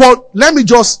 but let me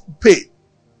just pay.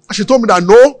 And she told me that,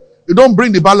 no, you don't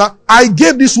bring the balance. I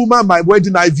gave this woman my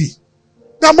wedding IV.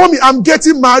 Now, mommy, I'm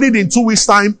getting married in 2 weeks'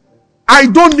 time. I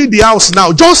don't need the house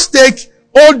now. Just take,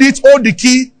 hold the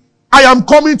key. I am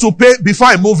coming to pay before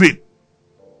I move in.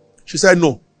 She said,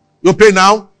 no. You pay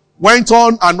now. Went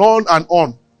on and on and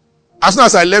on. As soon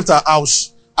as I left her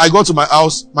house, I got to my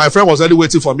house. My friend was already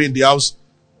waiting for me in the house.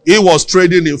 He was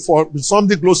trading in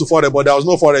something close to forex, but there was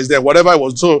no forex there. Whatever it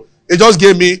was. So, he just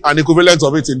gave me an equivalent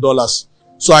of it in dollars.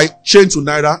 So I changed to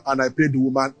Naira and I paid the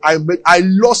woman. I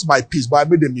lost my peace, but I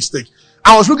made a mistake.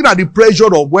 I was looking at the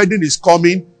pressure of wedding is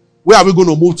coming. Where are we going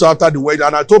to move to after the wedding?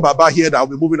 And I told Baba here that I'll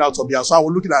be moving out of here. So I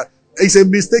was looking at, it's a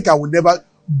mistake I will never.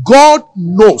 God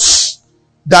knows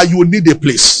that you need a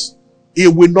place. He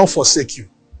will not forsake you.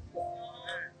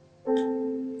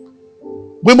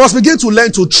 We must begin to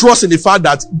learn to trust in the fact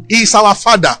that He is our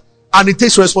Father and He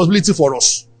takes responsibility for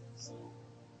us.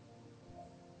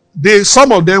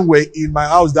 Some of them were in my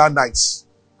house that night.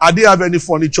 I didn't have any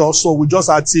furniture, so we just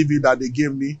had TV that they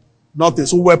gave me. Nothing.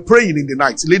 So we were praying in the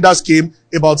night. Leaders came,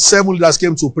 about 7 leaders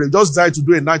came to pray. Just decided to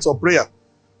do a night of prayer.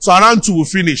 So around 2 we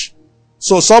finished.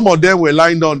 So some of them were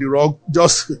lying down the rug.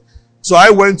 So I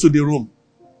went to the room.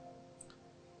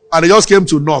 And they just came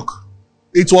to knock.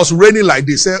 It was raining like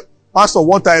this. They said, Pastor,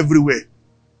 water everywhere.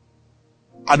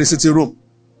 At the sitting room.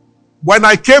 When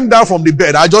I came down from the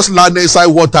bed, I just landed inside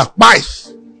water. Bye!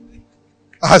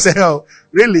 I said, oh,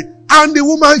 really? And the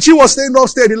woman, she was staying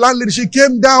upstairs. The landlady, she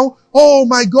came down. Oh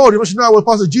my God. She knew I was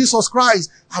Pastor Jesus Christ.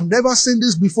 I've never seen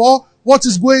this before. What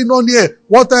is going on here?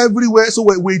 Water everywhere. So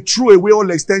we threw away all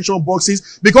extension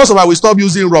boxes. Because of that, we stopped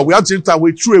using rug. We had to time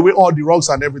we threw away all the rugs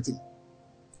and everything.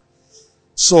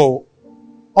 So,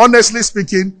 honestly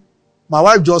speaking, my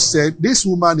wife just said, this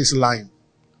woman is lying.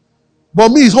 But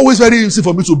me, it's always very easy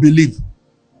for me to believe.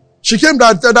 She came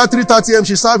that 3:30 a.m.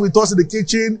 She sat with us in the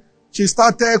kitchen. She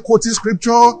started quoting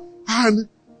scripture. And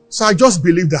so I just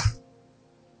believed her.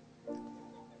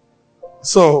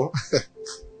 So,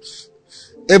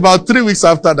 about 3 weeks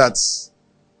after that,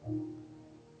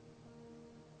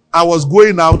 I was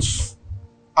going out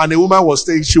and a woman was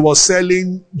saying she was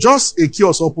selling just a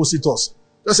kiosk opposite us.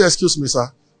 Just say, excuse me, sir.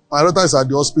 My daughter is at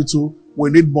the hospital.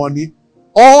 We need money.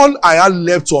 All I had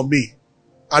left on me,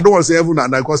 I don't want to say heaven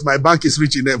and because my bank is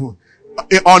rich in heaven.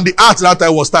 On the earth that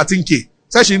time was 13K.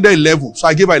 Said she needed 11. So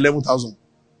I gave her 11,000.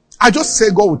 I just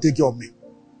said God will take care of me.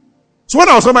 So when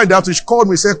I was coming down, she called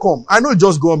me and said, come. I know you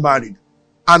just got married.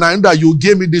 And I know that you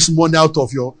gave me this money out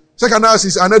of your. So can I ask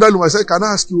you, another woman said, can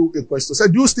I ask you a question? I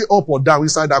said, do you stay up or down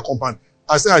inside that compound?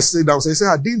 I said, I stay down. So he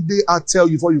said, didn't they tell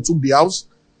you before you took the house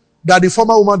that the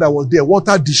former woman that was there,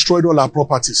 water destroyed all her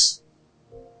properties?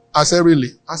 I said,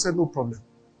 really? I said, no problem.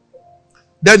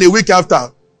 Then a week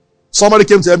after, somebody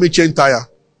came to help me change tire.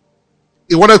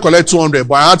 He wanted to collect 200,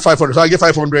 but I had 500. So I gave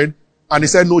 500. And he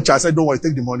said, no charge. I said, don't worry,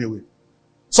 take the money away.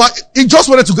 So he just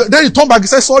wanted to go. Then he turned back. He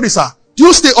said, sorry, sir. Do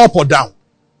you stay up or down?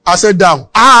 I said, down.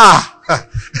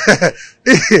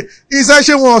 He said,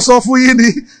 she was so funny.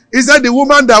 He said, the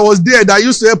woman that was there that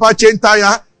used to help her change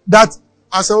tire, that,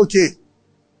 I said, okay.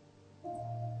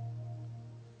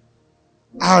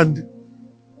 And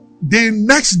the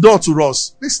next door to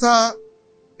us, Mr.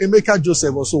 Emeka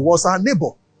Joseph also was our neighbor.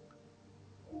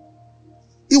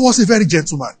 He was a very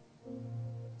gentleman.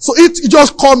 So he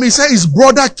just called me, said his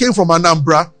brother came from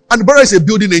Anambra, and the brother is a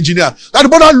building engineer. And the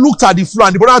brother looked at the floor,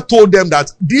 and the brother told them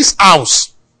that this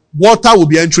house, water will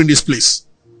be entering this place.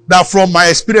 That from my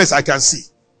experience, I can see.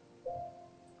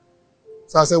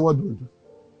 So I said, what do we do?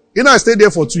 You know, I stayed there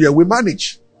for 2 years. We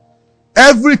managed.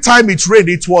 Every time it rained,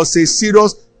 it was a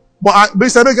serious. But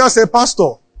Mr. Emeka said,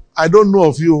 Pastor, I don't know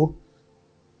of you.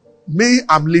 Me,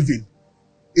 I'm leaving.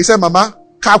 He said, Mama,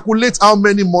 calculate how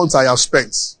many months I have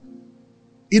spent.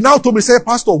 He now told me, say,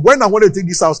 Pastor, when I wanted to take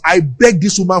this house, I begged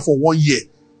this woman for 1 year.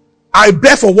 I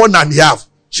begged for 1.5.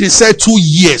 She said 2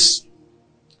 years.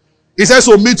 He said,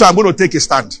 so me too, I'm going to take a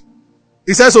stand.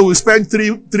 He said, so we spent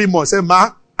three months. He said,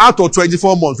 Ma, out of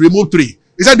 24 months, remove 3.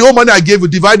 He said, the whole money I gave you,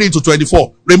 divide it into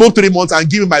 24. Remove 3 months and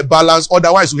give me my balance.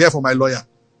 Otherwise, we hear from my lawyer.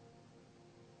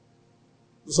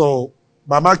 So,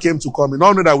 Mama came to come.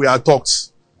 Not only that we had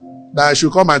talked, that I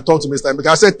should come and talk to Mr. Emeka.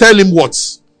 I said, tell him what?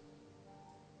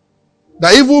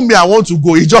 That even me, I want to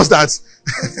go. It's just that.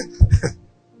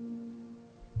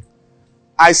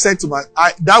 I said to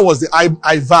that was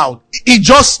I vowed.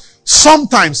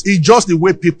 Sometimes it's just the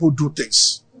way people do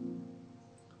things.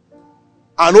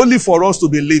 And only for us to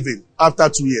be leaving after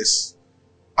 2 years.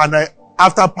 And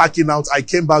after packing out, I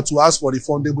came back to ask for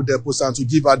refundable deposit and to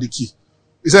give her the key.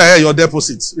 He said, hey, your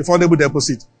deposit, refundable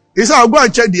deposit. He said, I'll go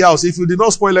and check the house. If you did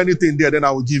not spoil anything there, then I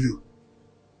will give you.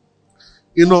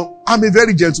 You know, I'm a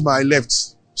very gentleman. I left.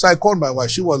 So I called my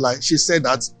wife. She said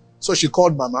that. So she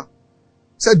called Mama.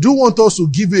 Said, do you want us to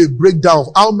give you a breakdown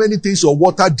of how many things your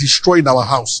water destroyed in our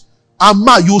house? And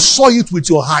Ma, you saw it with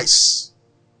your eyes.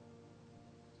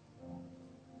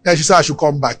 Then she said I should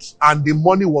come back. And the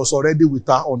money was already with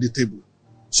her on the table.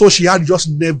 So she had just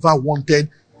never wanted.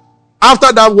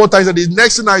 After that water, the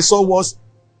next thing I saw was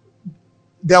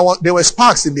there were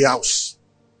sparks in the house.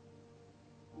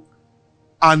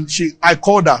 And I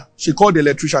called her. She called the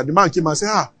electrician. The man came and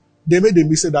said, they made a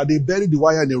mistake that they buried the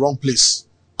wire in the wrong place.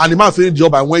 And the man finished the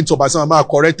job and went up and said, Mama, I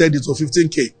corrected it to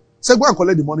 15K. Said, go and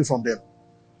collect the money from them.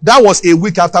 That was a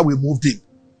week after we moved in.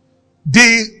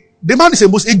 The man is a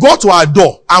Muslim. He got to our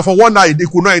door, and for one night, he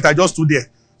could not enter. I just stood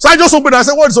there. So I just opened and I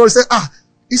said, what is all? He said,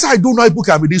 he said, I don't know if people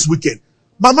can be this weekend.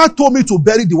 Mama told me to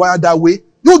bury the wire that way.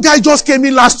 You guys just came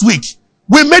in last week.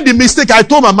 We made the mistake. I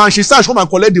told my man, she said, I should come and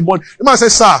collect the money. The man said,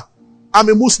 sir, I'm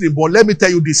a Muslim, but let me tell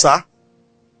you this, sir.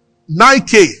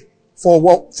 9K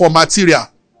for material,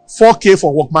 4K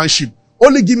for workmanship.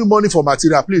 Only give me money for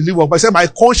material. Please leave work. But I said, my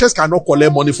conscience cannot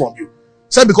collect money from you.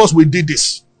 Said, because we did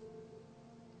this.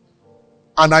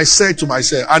 And I said to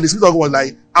myself, and the Spirit of God was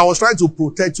like, I was trying to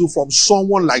protect you from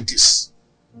someone like this.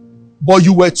 But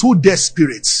you were too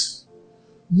desperate.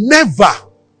 Never.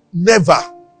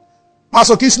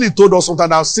 Pastor Kingsley told us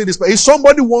something, I'll say this, but if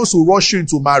somebody wants to rush you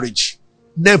into marriage,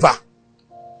 never.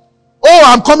 Oh,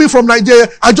 I'm coming from Nigeria.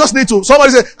 I just need to.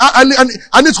 Somebody said, I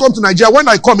need to come to Nigeria. When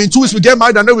I come, in 2 weeks, we get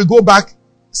married and then we go back.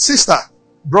 Sister,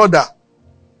 brother.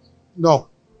 No.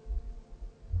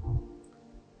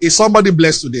 Is somebody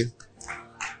blessed today?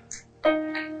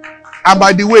 And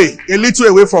by the way, a little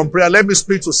away from prayer, let me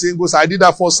speak to singles. I did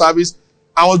that first service.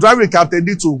 I was driving Captain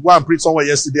D to go and preach somewhere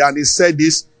yesterday, and he said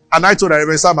this, and I told the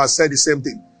Reverend Sam, I said the same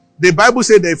thing. The Bible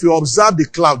said that if you observe the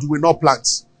cloud, you will not plant.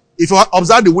 If you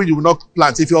observe the wind, you will not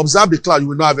plant. If you observe the cloud, you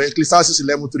will not have Ecclesiastes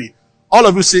 11:3. All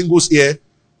of you singles here,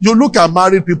 you look at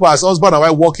married people as husband and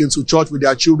wife walk into church with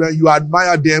their children, you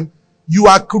admire them, you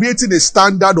are creating a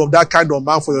standard of that kind of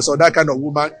man for yourself, that kind of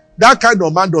woman. That kind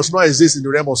of man does not exist in the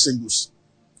realm of singles.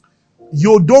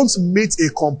 You don't meet a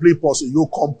complete person, you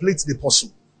complete the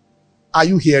person. Are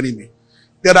you hearing me?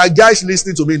 There are guys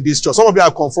listening to me in this church. Some of you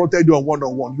have confronted you on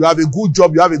one-on-one. You have a good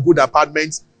job, you have a good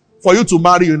apartment. For you to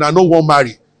marry, you now no one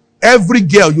marry. Every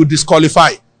girl you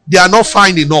disqualify. They are not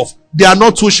fine enough. They are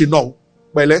not tush enough.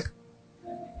 Well,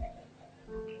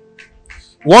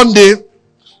 one day,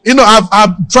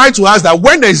 I've tried to ask that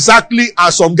when exactly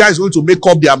are some guys going to make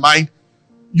up their mind?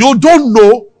 You don't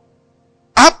know.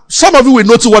 Some of you will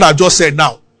notice what I just said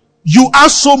now. You have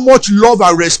so much love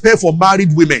and respect for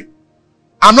married women.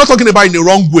 I'm not talking about in the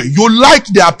wrong way. You like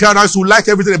their appearance, you like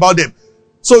everything about them.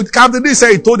 So Captain D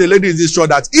said he told the lady in this church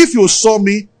that if you saw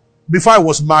me before I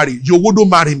was married, you wouldn't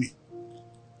marry me.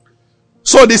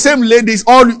 So the same ladies,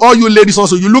 all you ladies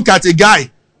also, you look at a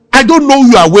guy, I don't know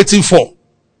who you are waiting for.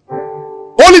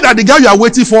 Only that the guy you are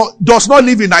waiting for does not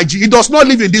live in Nigeria. He does not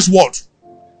live in this world.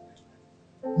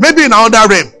 Maybe in another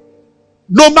realm.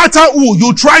 No matter who,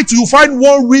 you find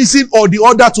one reason or the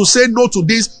other to say no to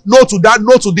this, no to that,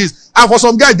 no to this. And for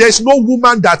some guys, there is no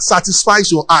woman that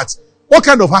satisfies your heart. What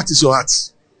kind of heart is your heart?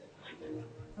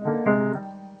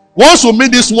 Once you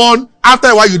meet this one, after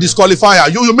a while you disqualify her.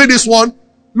 You meet this one,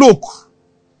 look.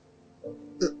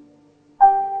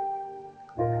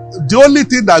 The only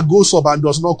thing that goes up and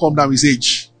does not come down is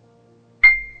age.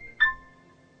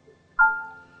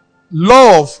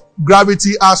 Law of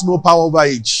gravity has no power over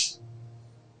age.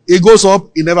 It goes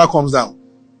up, it never comes down.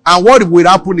 And what will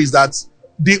happen is that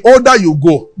the older you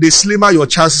go, the slimmer your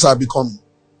chances are becoming.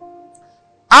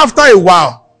 After a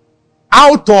while,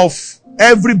 out of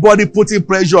everybody putting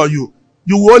pressure on you,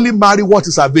 you will only marry what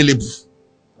is available.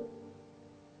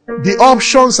 The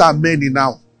options are many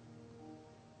now.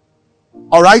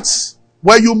 Alright?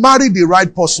 When you marry the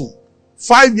right person,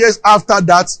 5 years after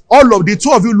that, all of the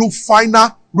two of you look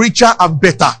finer, richer, and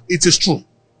better. It is true.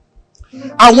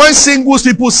 And when singles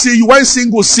people see you, when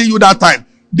singles see you that time,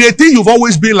 they think you've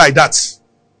always been like that.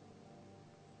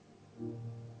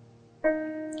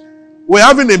 We're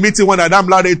having a meeting when Adam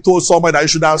Lade told somebody that you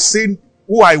should have seen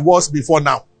who I was before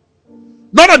now.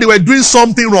 Not that they were doing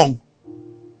something wrong.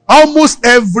 Almost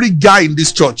every guy in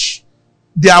this church,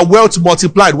 their wealth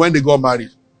multiplied when they got married.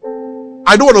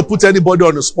 I don't want to put anybody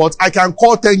on the spot. I can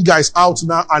call 10 guys out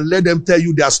now and let them tell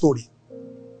you their story.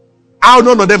 How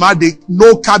none of them had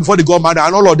no car before they got married,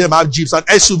 and all of them have jeeps and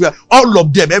SUV. All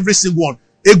of them, every single one.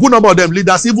 A good number of them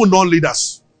leaders, even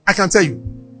non-leaders. I can tell you.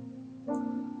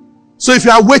 So if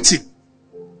you are waiting,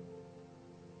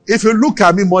 if you look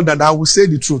at me more than that, I will say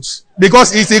the truth.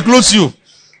 Because it includes you.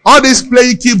 All this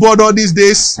playing keyboard all these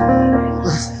days.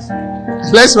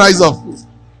 Let's rise up.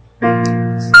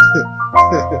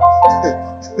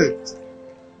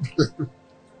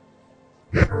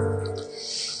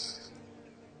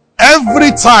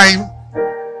 Every time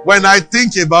when I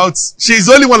think about, she's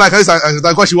the only one I can say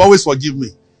because she will always forgive me.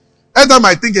 Every time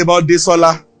I think about this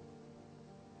Sola,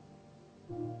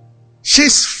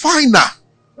 she's finer,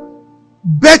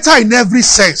 better in every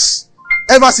sense,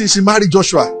 ever since she married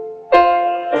Joshua.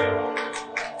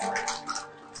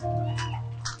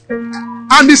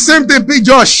 And the same thing, Big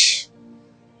Josh.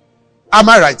 Am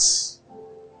I right?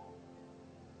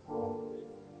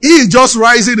 He is just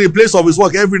rising in place of his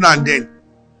work every now and then.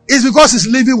 It's because he's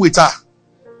living with her.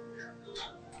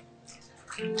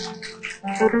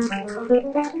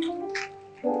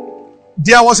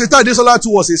 There was a time this Sola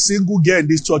too was a single girl in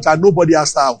this church and nobody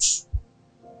asked her out.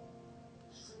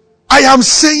 I am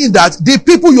saying that the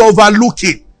people you're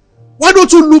overlooking, why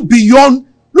don't you look beyond?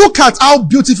 Look at how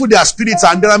beautiful their spirits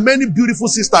are. And there are many beautiful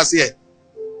sisters here.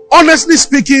 Honestly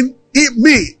speaking,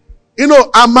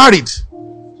 I'm married.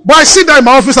 But I sit there in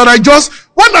my office and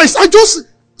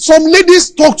some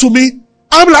ladies talk to me.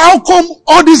 I'm like, how come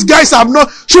all these guys have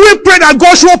not? Should we pray that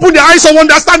God should open their eyes of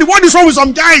understanding? What is wrong with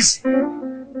some guys?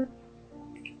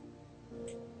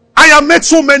 I have met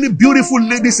so many beautiful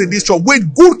ladies in this church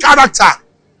with good character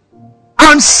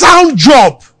and sound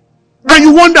job. And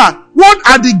you wonder, what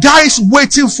are the guys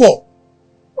waiting for?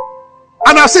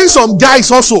 And I've seen some guys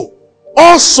also,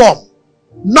 awesome,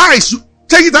 nice,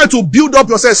 taking time to build up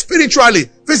yourself spiritually,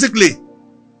 physically.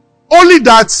 Only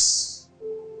that,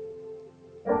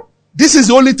 this is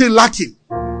the only thing lacking.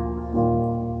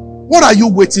 What are you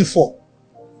waiting for?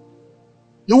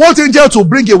 You want angel to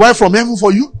bring a wife from heaven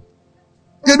for you?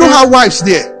 They don't have wives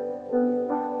there.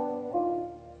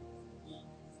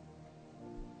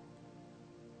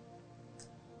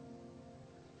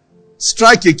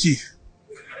 Strike a key.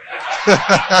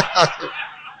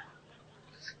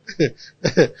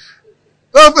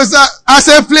 Officer, I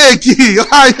said play a key.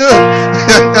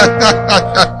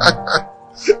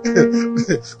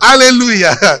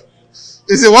 Hallelujah.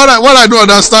 You see, what I don't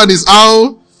understand is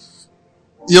how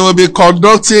you will be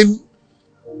conducting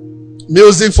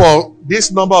music for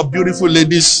this number of beautiful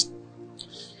ladies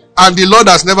and the Lord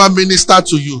has never ministered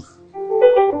to you.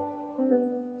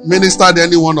 Ministered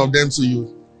any one of them to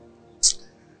you.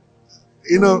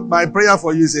 My prayer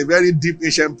for you is a very deep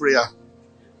Asian prayer.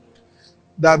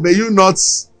 That may you not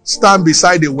stand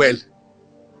beside a well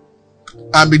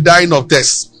and be dying of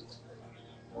thirst.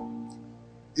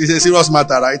 It's a serious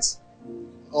matter, right?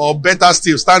 Or better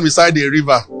still, stand beside a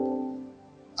river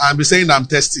and be saying, I'm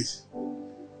thirsty.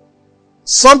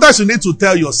 Sometimes you need to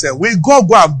tell yourself, will God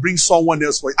go and bring someone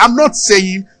else for you? I'm not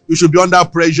saying you should be under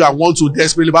pressure and want to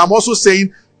desperately, but I'm also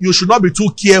saying you should not be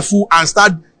too careful and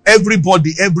start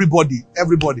everybody.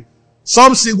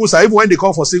 Some singles, even when they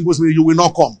call for singles, you will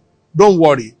not come. Don't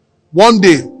worry. One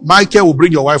day, Michael will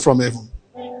bring your wife from heaven.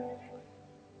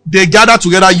 They gather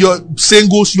together, you're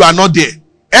singles, you are not there.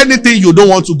 Anything you don't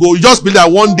want to go, you just believe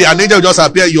that one day an angel will just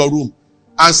appear in your room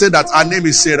and say that her name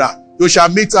is Sarah. You shall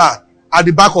meet her at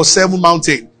the back of 7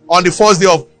 Mountain on the first day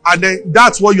of, and then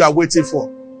that's what you are waiting for.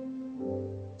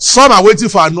 Some are waiting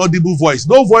for an audible voice.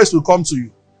 No voice will come to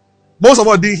you. Most of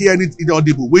us didn't hear anything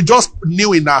audible. We just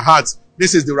knew in our hearts,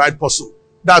 this is the right person.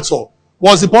 That's all.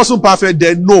 Was the person perfect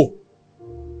then? No.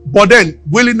 But then,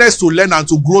 willingness to learn and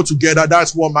to grow together,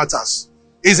 that's what matters.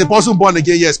 Is the person born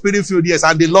again? Yes. Spirit-filled? Yes.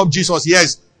 And they love Jesus?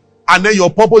 Yes. And then your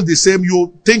purpose the same,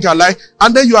 you think alike,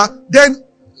 and then then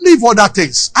leave other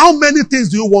things. How many things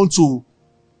do you want to,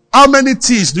 how many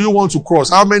T's do you want to cross?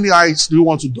 How many I's do you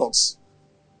want to dot?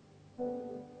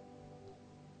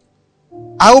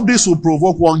 I hope this will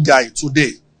provoke one guy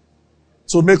today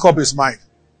to make up his mind.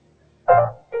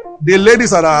 The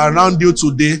ladies that are around you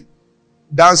today,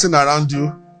 dancing around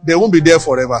you, they won't be there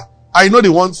forever. I know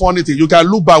the one funny thing. You can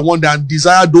look back one day and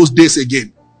desire those days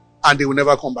again, and they will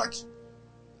never come back.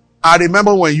 I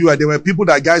remember when there were people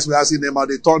that guys were asking them how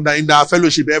they turned down in our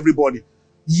fellowship, everybody.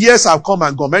 Years have come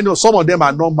and gone. Some of them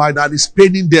are not married and it's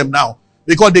paining them now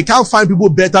because they can't find people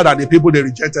better than the people they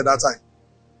rejected that time.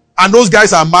 And those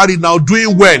guys are married now,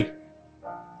 doing well.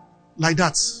 Like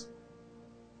that.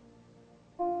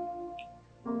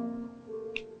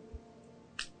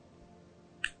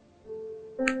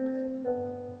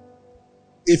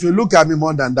 If you look at me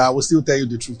more than that, I will still tell you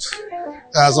the truth.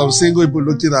 There are some single people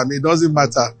looking at me. It doesn't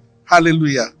matter.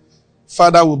 Hallelujah.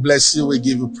 Father, we bless you. We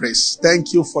give you praise.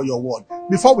 Thank you for your word.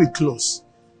 Before we close,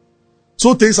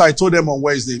 Two things I told them on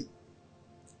Wednesday.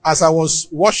 As I was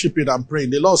worshiping and praying,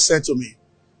 the Lord said to me,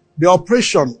 the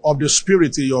operation of the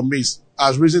Spirit in your midst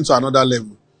has risen to another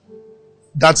level.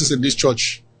 That is in this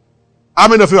church. How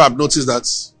many of you have noticed that?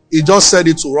 He just said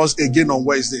it to us again on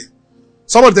Wednesday.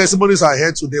 Some of the testimonies I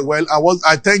heard today, well,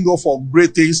 I thank God for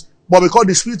great things, but because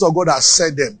the Spirit of God has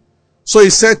said them. So he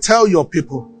said, tell your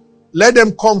people, let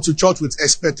them come to church with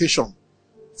expectation.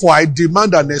 For I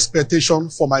demand an expectation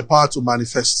for my power to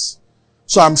manifest.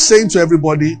 So I'm saying to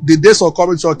everybody, the days of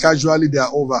coming to church casually, they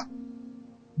are over.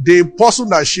 The person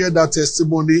that shared that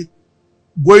testimony,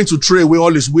 going to throw away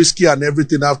all his whiskey and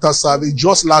everything after serving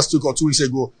just last week or 2 weeks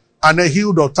ago, and then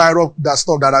healed of thyroid, that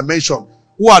stuff that I mentioned,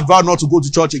 who had vowed not to go to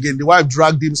church again. The wife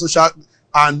dragged him,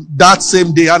 and that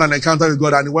same day had an encounter with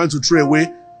God and he went to throw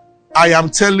away. I am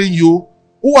telling you,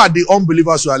 who are the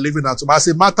unbelievers who are living at home? As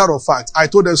a matter of fact, I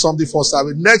told them something for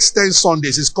service. Next 10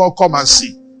 Sundays, it's called Come and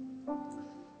See.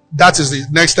 That is the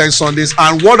next 10 Sundays.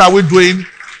 And what are we doing?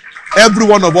 Every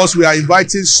one of us, we are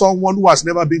inviting someone who has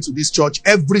never been to this church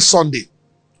every Sunday.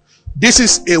 This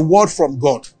is a word from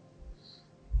God.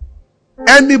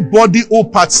 Anybody who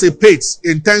participates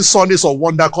in 10 Sundays of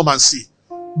Wonder, come and see.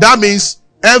 That means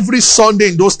every Sunday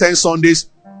in those 10 Sundays,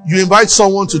 you invite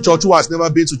someone to church who has never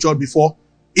been to church before.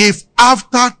 If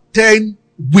after 10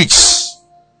 weeks,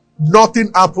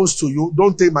 nothing happens to you,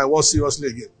 don't take my word seriously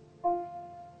again.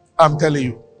 I'm telling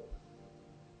you.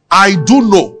 I do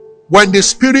know when the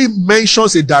Spirit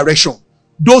mentions a direction,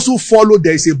 those who follow,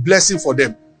 there is a blessing for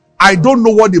them. I don't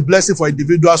know what the blessing for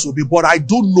individuals will be, but I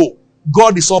do know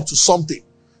God is up to something.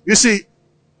 You see,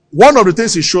 one of the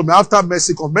things he showed me after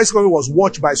Mexico was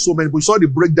watched by so many people. We saw the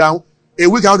breakdown. A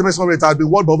week after Mexico, it had been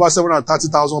watched by over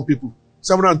 730,000 people.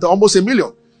 Almost 1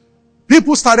 million.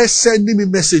 People started sending me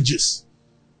messages.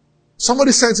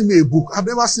 Somebody sent me a book. I've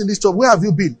never seen this church. Where have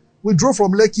you been? We drove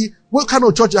from Lekki. What kind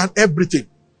of church and everything?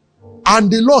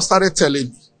 And the Lord started telling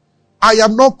me, I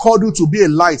am not called you to be a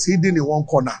light hidden in one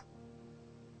corner.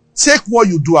 Take what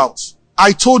you do out.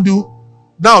 I told you,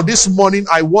 now this morning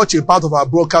I watched a part of our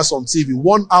broadcast on TV,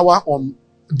 1 hour on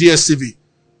DSTV.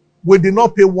 We did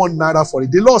not pay 1 naira for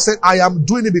it. The Lord said, I am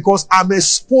doing it because I'm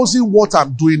exposing what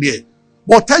I'm doing here.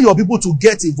 But tell your people to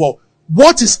get involved.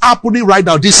 What is happening right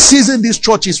now, this season this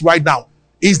church is right now,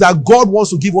 is that God wants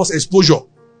to give us exposure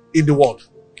in the world.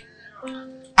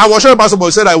 I was sure Pastor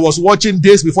Boy said I was watching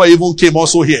days before I even came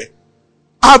also here.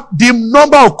 The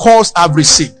number of calls I've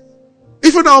received.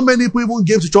 If you know how many people even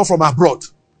came to church from abroad.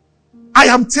 I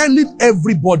am telling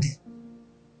everybody,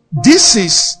 this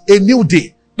is a new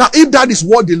day. Now, if that is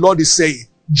what the Lord is saying,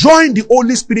 join the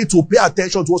Holy Spirit to pay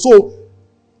attention to us. So,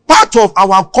 part of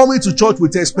our coming to church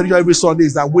with experience every Sunday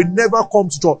is that we never come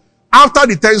to church. After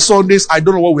the 10 Sundays, I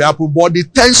don't know what will happen, but the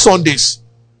 10 Sundays,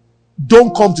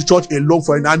 don't come to church alone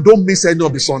for it and don't miss any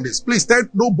of the Sundays. Please,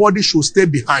 nobody should stay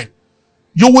behind.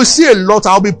 You will see a lot.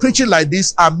 I'll be preaching like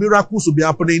this and miracles will be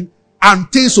happening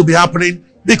and things will be happening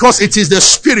because it is the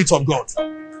Spirit of God.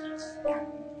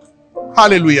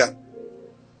 Hallelujah.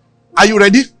 Are you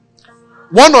ready?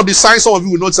 One of the signs some of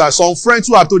you will notice are some friends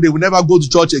who are told they will never go to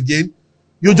church again.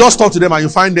 You just talk to them and you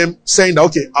find them saying that,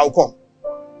 okay, I'll come.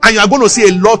 And you are going to see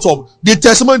a lot of, the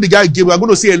testimony the guy gave, we are going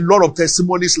to see a lot of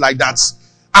testimonies like that.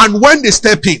 And when they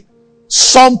step in,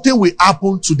 something will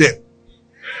happen to them.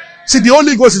 See, the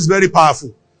Holy Ghost is very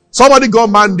powerful. Somebody got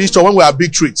man this church when we had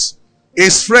big treats.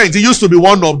 His friends, he used to be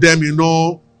one of them,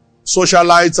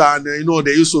 socialites and,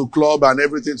 they used to club and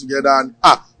everything together. And,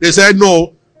 they said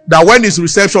no, that when his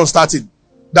reception started,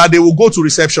 that they will go to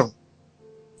reception.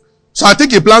 So I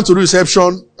think he planned to do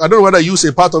reception. I don't know whether he used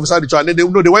a part of inside the church. And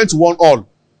then they went to one hall.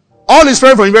 All his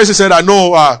friends from university said,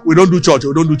 we don't do church.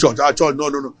 We don't do church. Our church,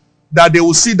 no. That they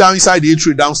will sit down inside the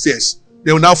eatery downstairs.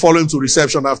 They will now follow him to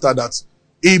reception after that.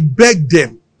 He begged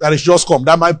them that it's just come.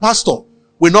 That my pastor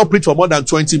will not preach for more than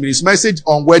 20 minutes. Message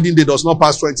on wedding day does not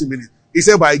pass 20 minutes. He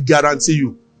said, but I guarantee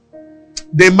you.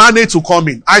 They managed to come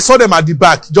in. I saw them at the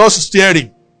back, just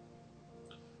staring.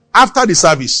 After the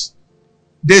service,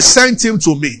 they sent him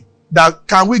to me. That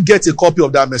can we get a copy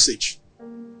of that message?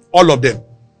 All of them.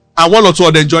 And 1 or 2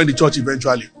 of them joined the church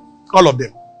eventually. All of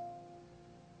them.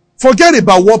 Forget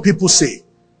about what people say.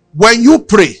 When you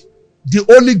pray, the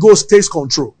Holy Ghost takes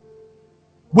control.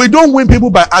 We don't win people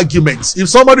by arguments. If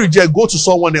somebody rejects, go to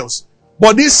someone else.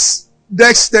 But this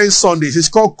next 10 Sundays is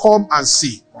called Come and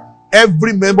See.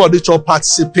 Every member of the church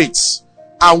participates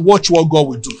and watch what God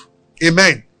will do.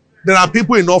 Amen. There are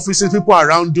people in offices, people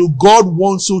around you. God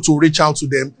wants you to reach out to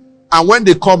them. And when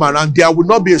they come around, there will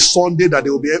not be a Sunday that they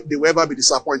will ever be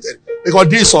disappointed. Because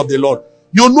this is of the Lord.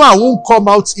 You know I won't come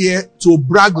out here to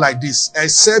brag like this,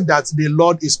 except that the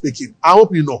Lord is speaking. I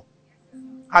hope you know.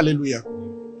 Hallelujah.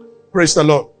 Praise the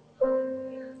Lord.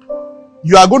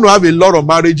 You are going to have a lot of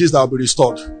marriages that will be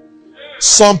restored.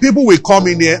 Some people will come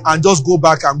in here and just go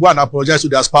back and go and apologize to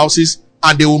their spouses,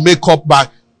 and they will make up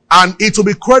back. And it will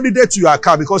be credited to your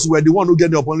account because you were the one who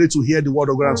get the opportunity to hear the word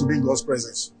of God and to be in God's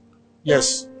presence.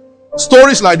 Yes.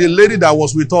 Stories like the lady that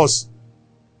was with us.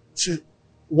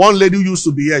 One lady who used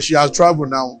to be here, she has traveled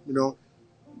now,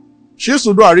 She used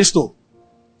to do Aristo.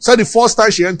 Said the first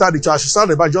time she entered the church, she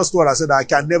started about just told her, I said, I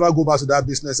can never go back to that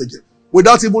business again.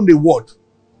 Without even the word.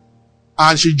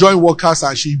 And she joined workers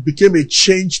and she became a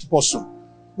changed person.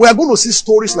 We are going to see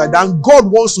stories like that. And God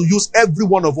wants to use every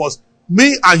one of us,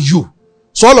 me and you.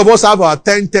 So all of us have our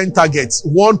 10 targets,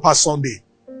 one per Sunday.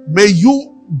 May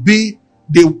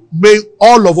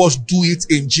all of us do it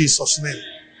in Jesus' name.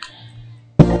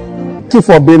 Thank you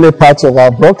for being a part of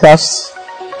our broadcast.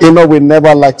 We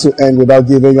never like to end without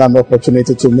giving you an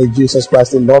opportunity to make Jesus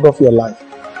Christ the Lord of your life.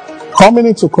 Coming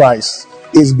into Christ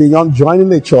is beyond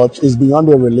joining a church, is beyond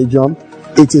a religion.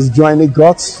 It is joining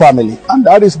God's family. And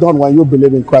that is done when you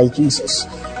believe in Christ Jesus.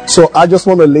 So I just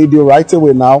want to lead you right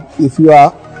away now. If you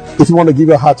want to give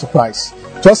your heart to Christ,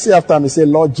 just say after me, say,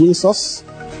 Lord Jesus,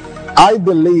 I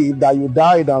believe that you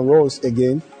died and rose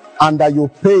again and that you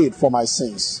paid for my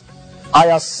sins. I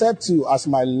accept you as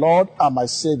my Lord and my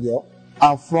Savior,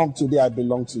 and from today I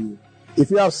belong to you.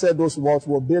 If you have said those words,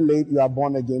 will be late, you are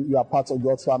born again, you are part of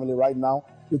God's family right now.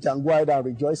 You can go ahead and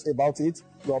rejoice about it.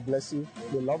 God bless you.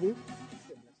 We love you.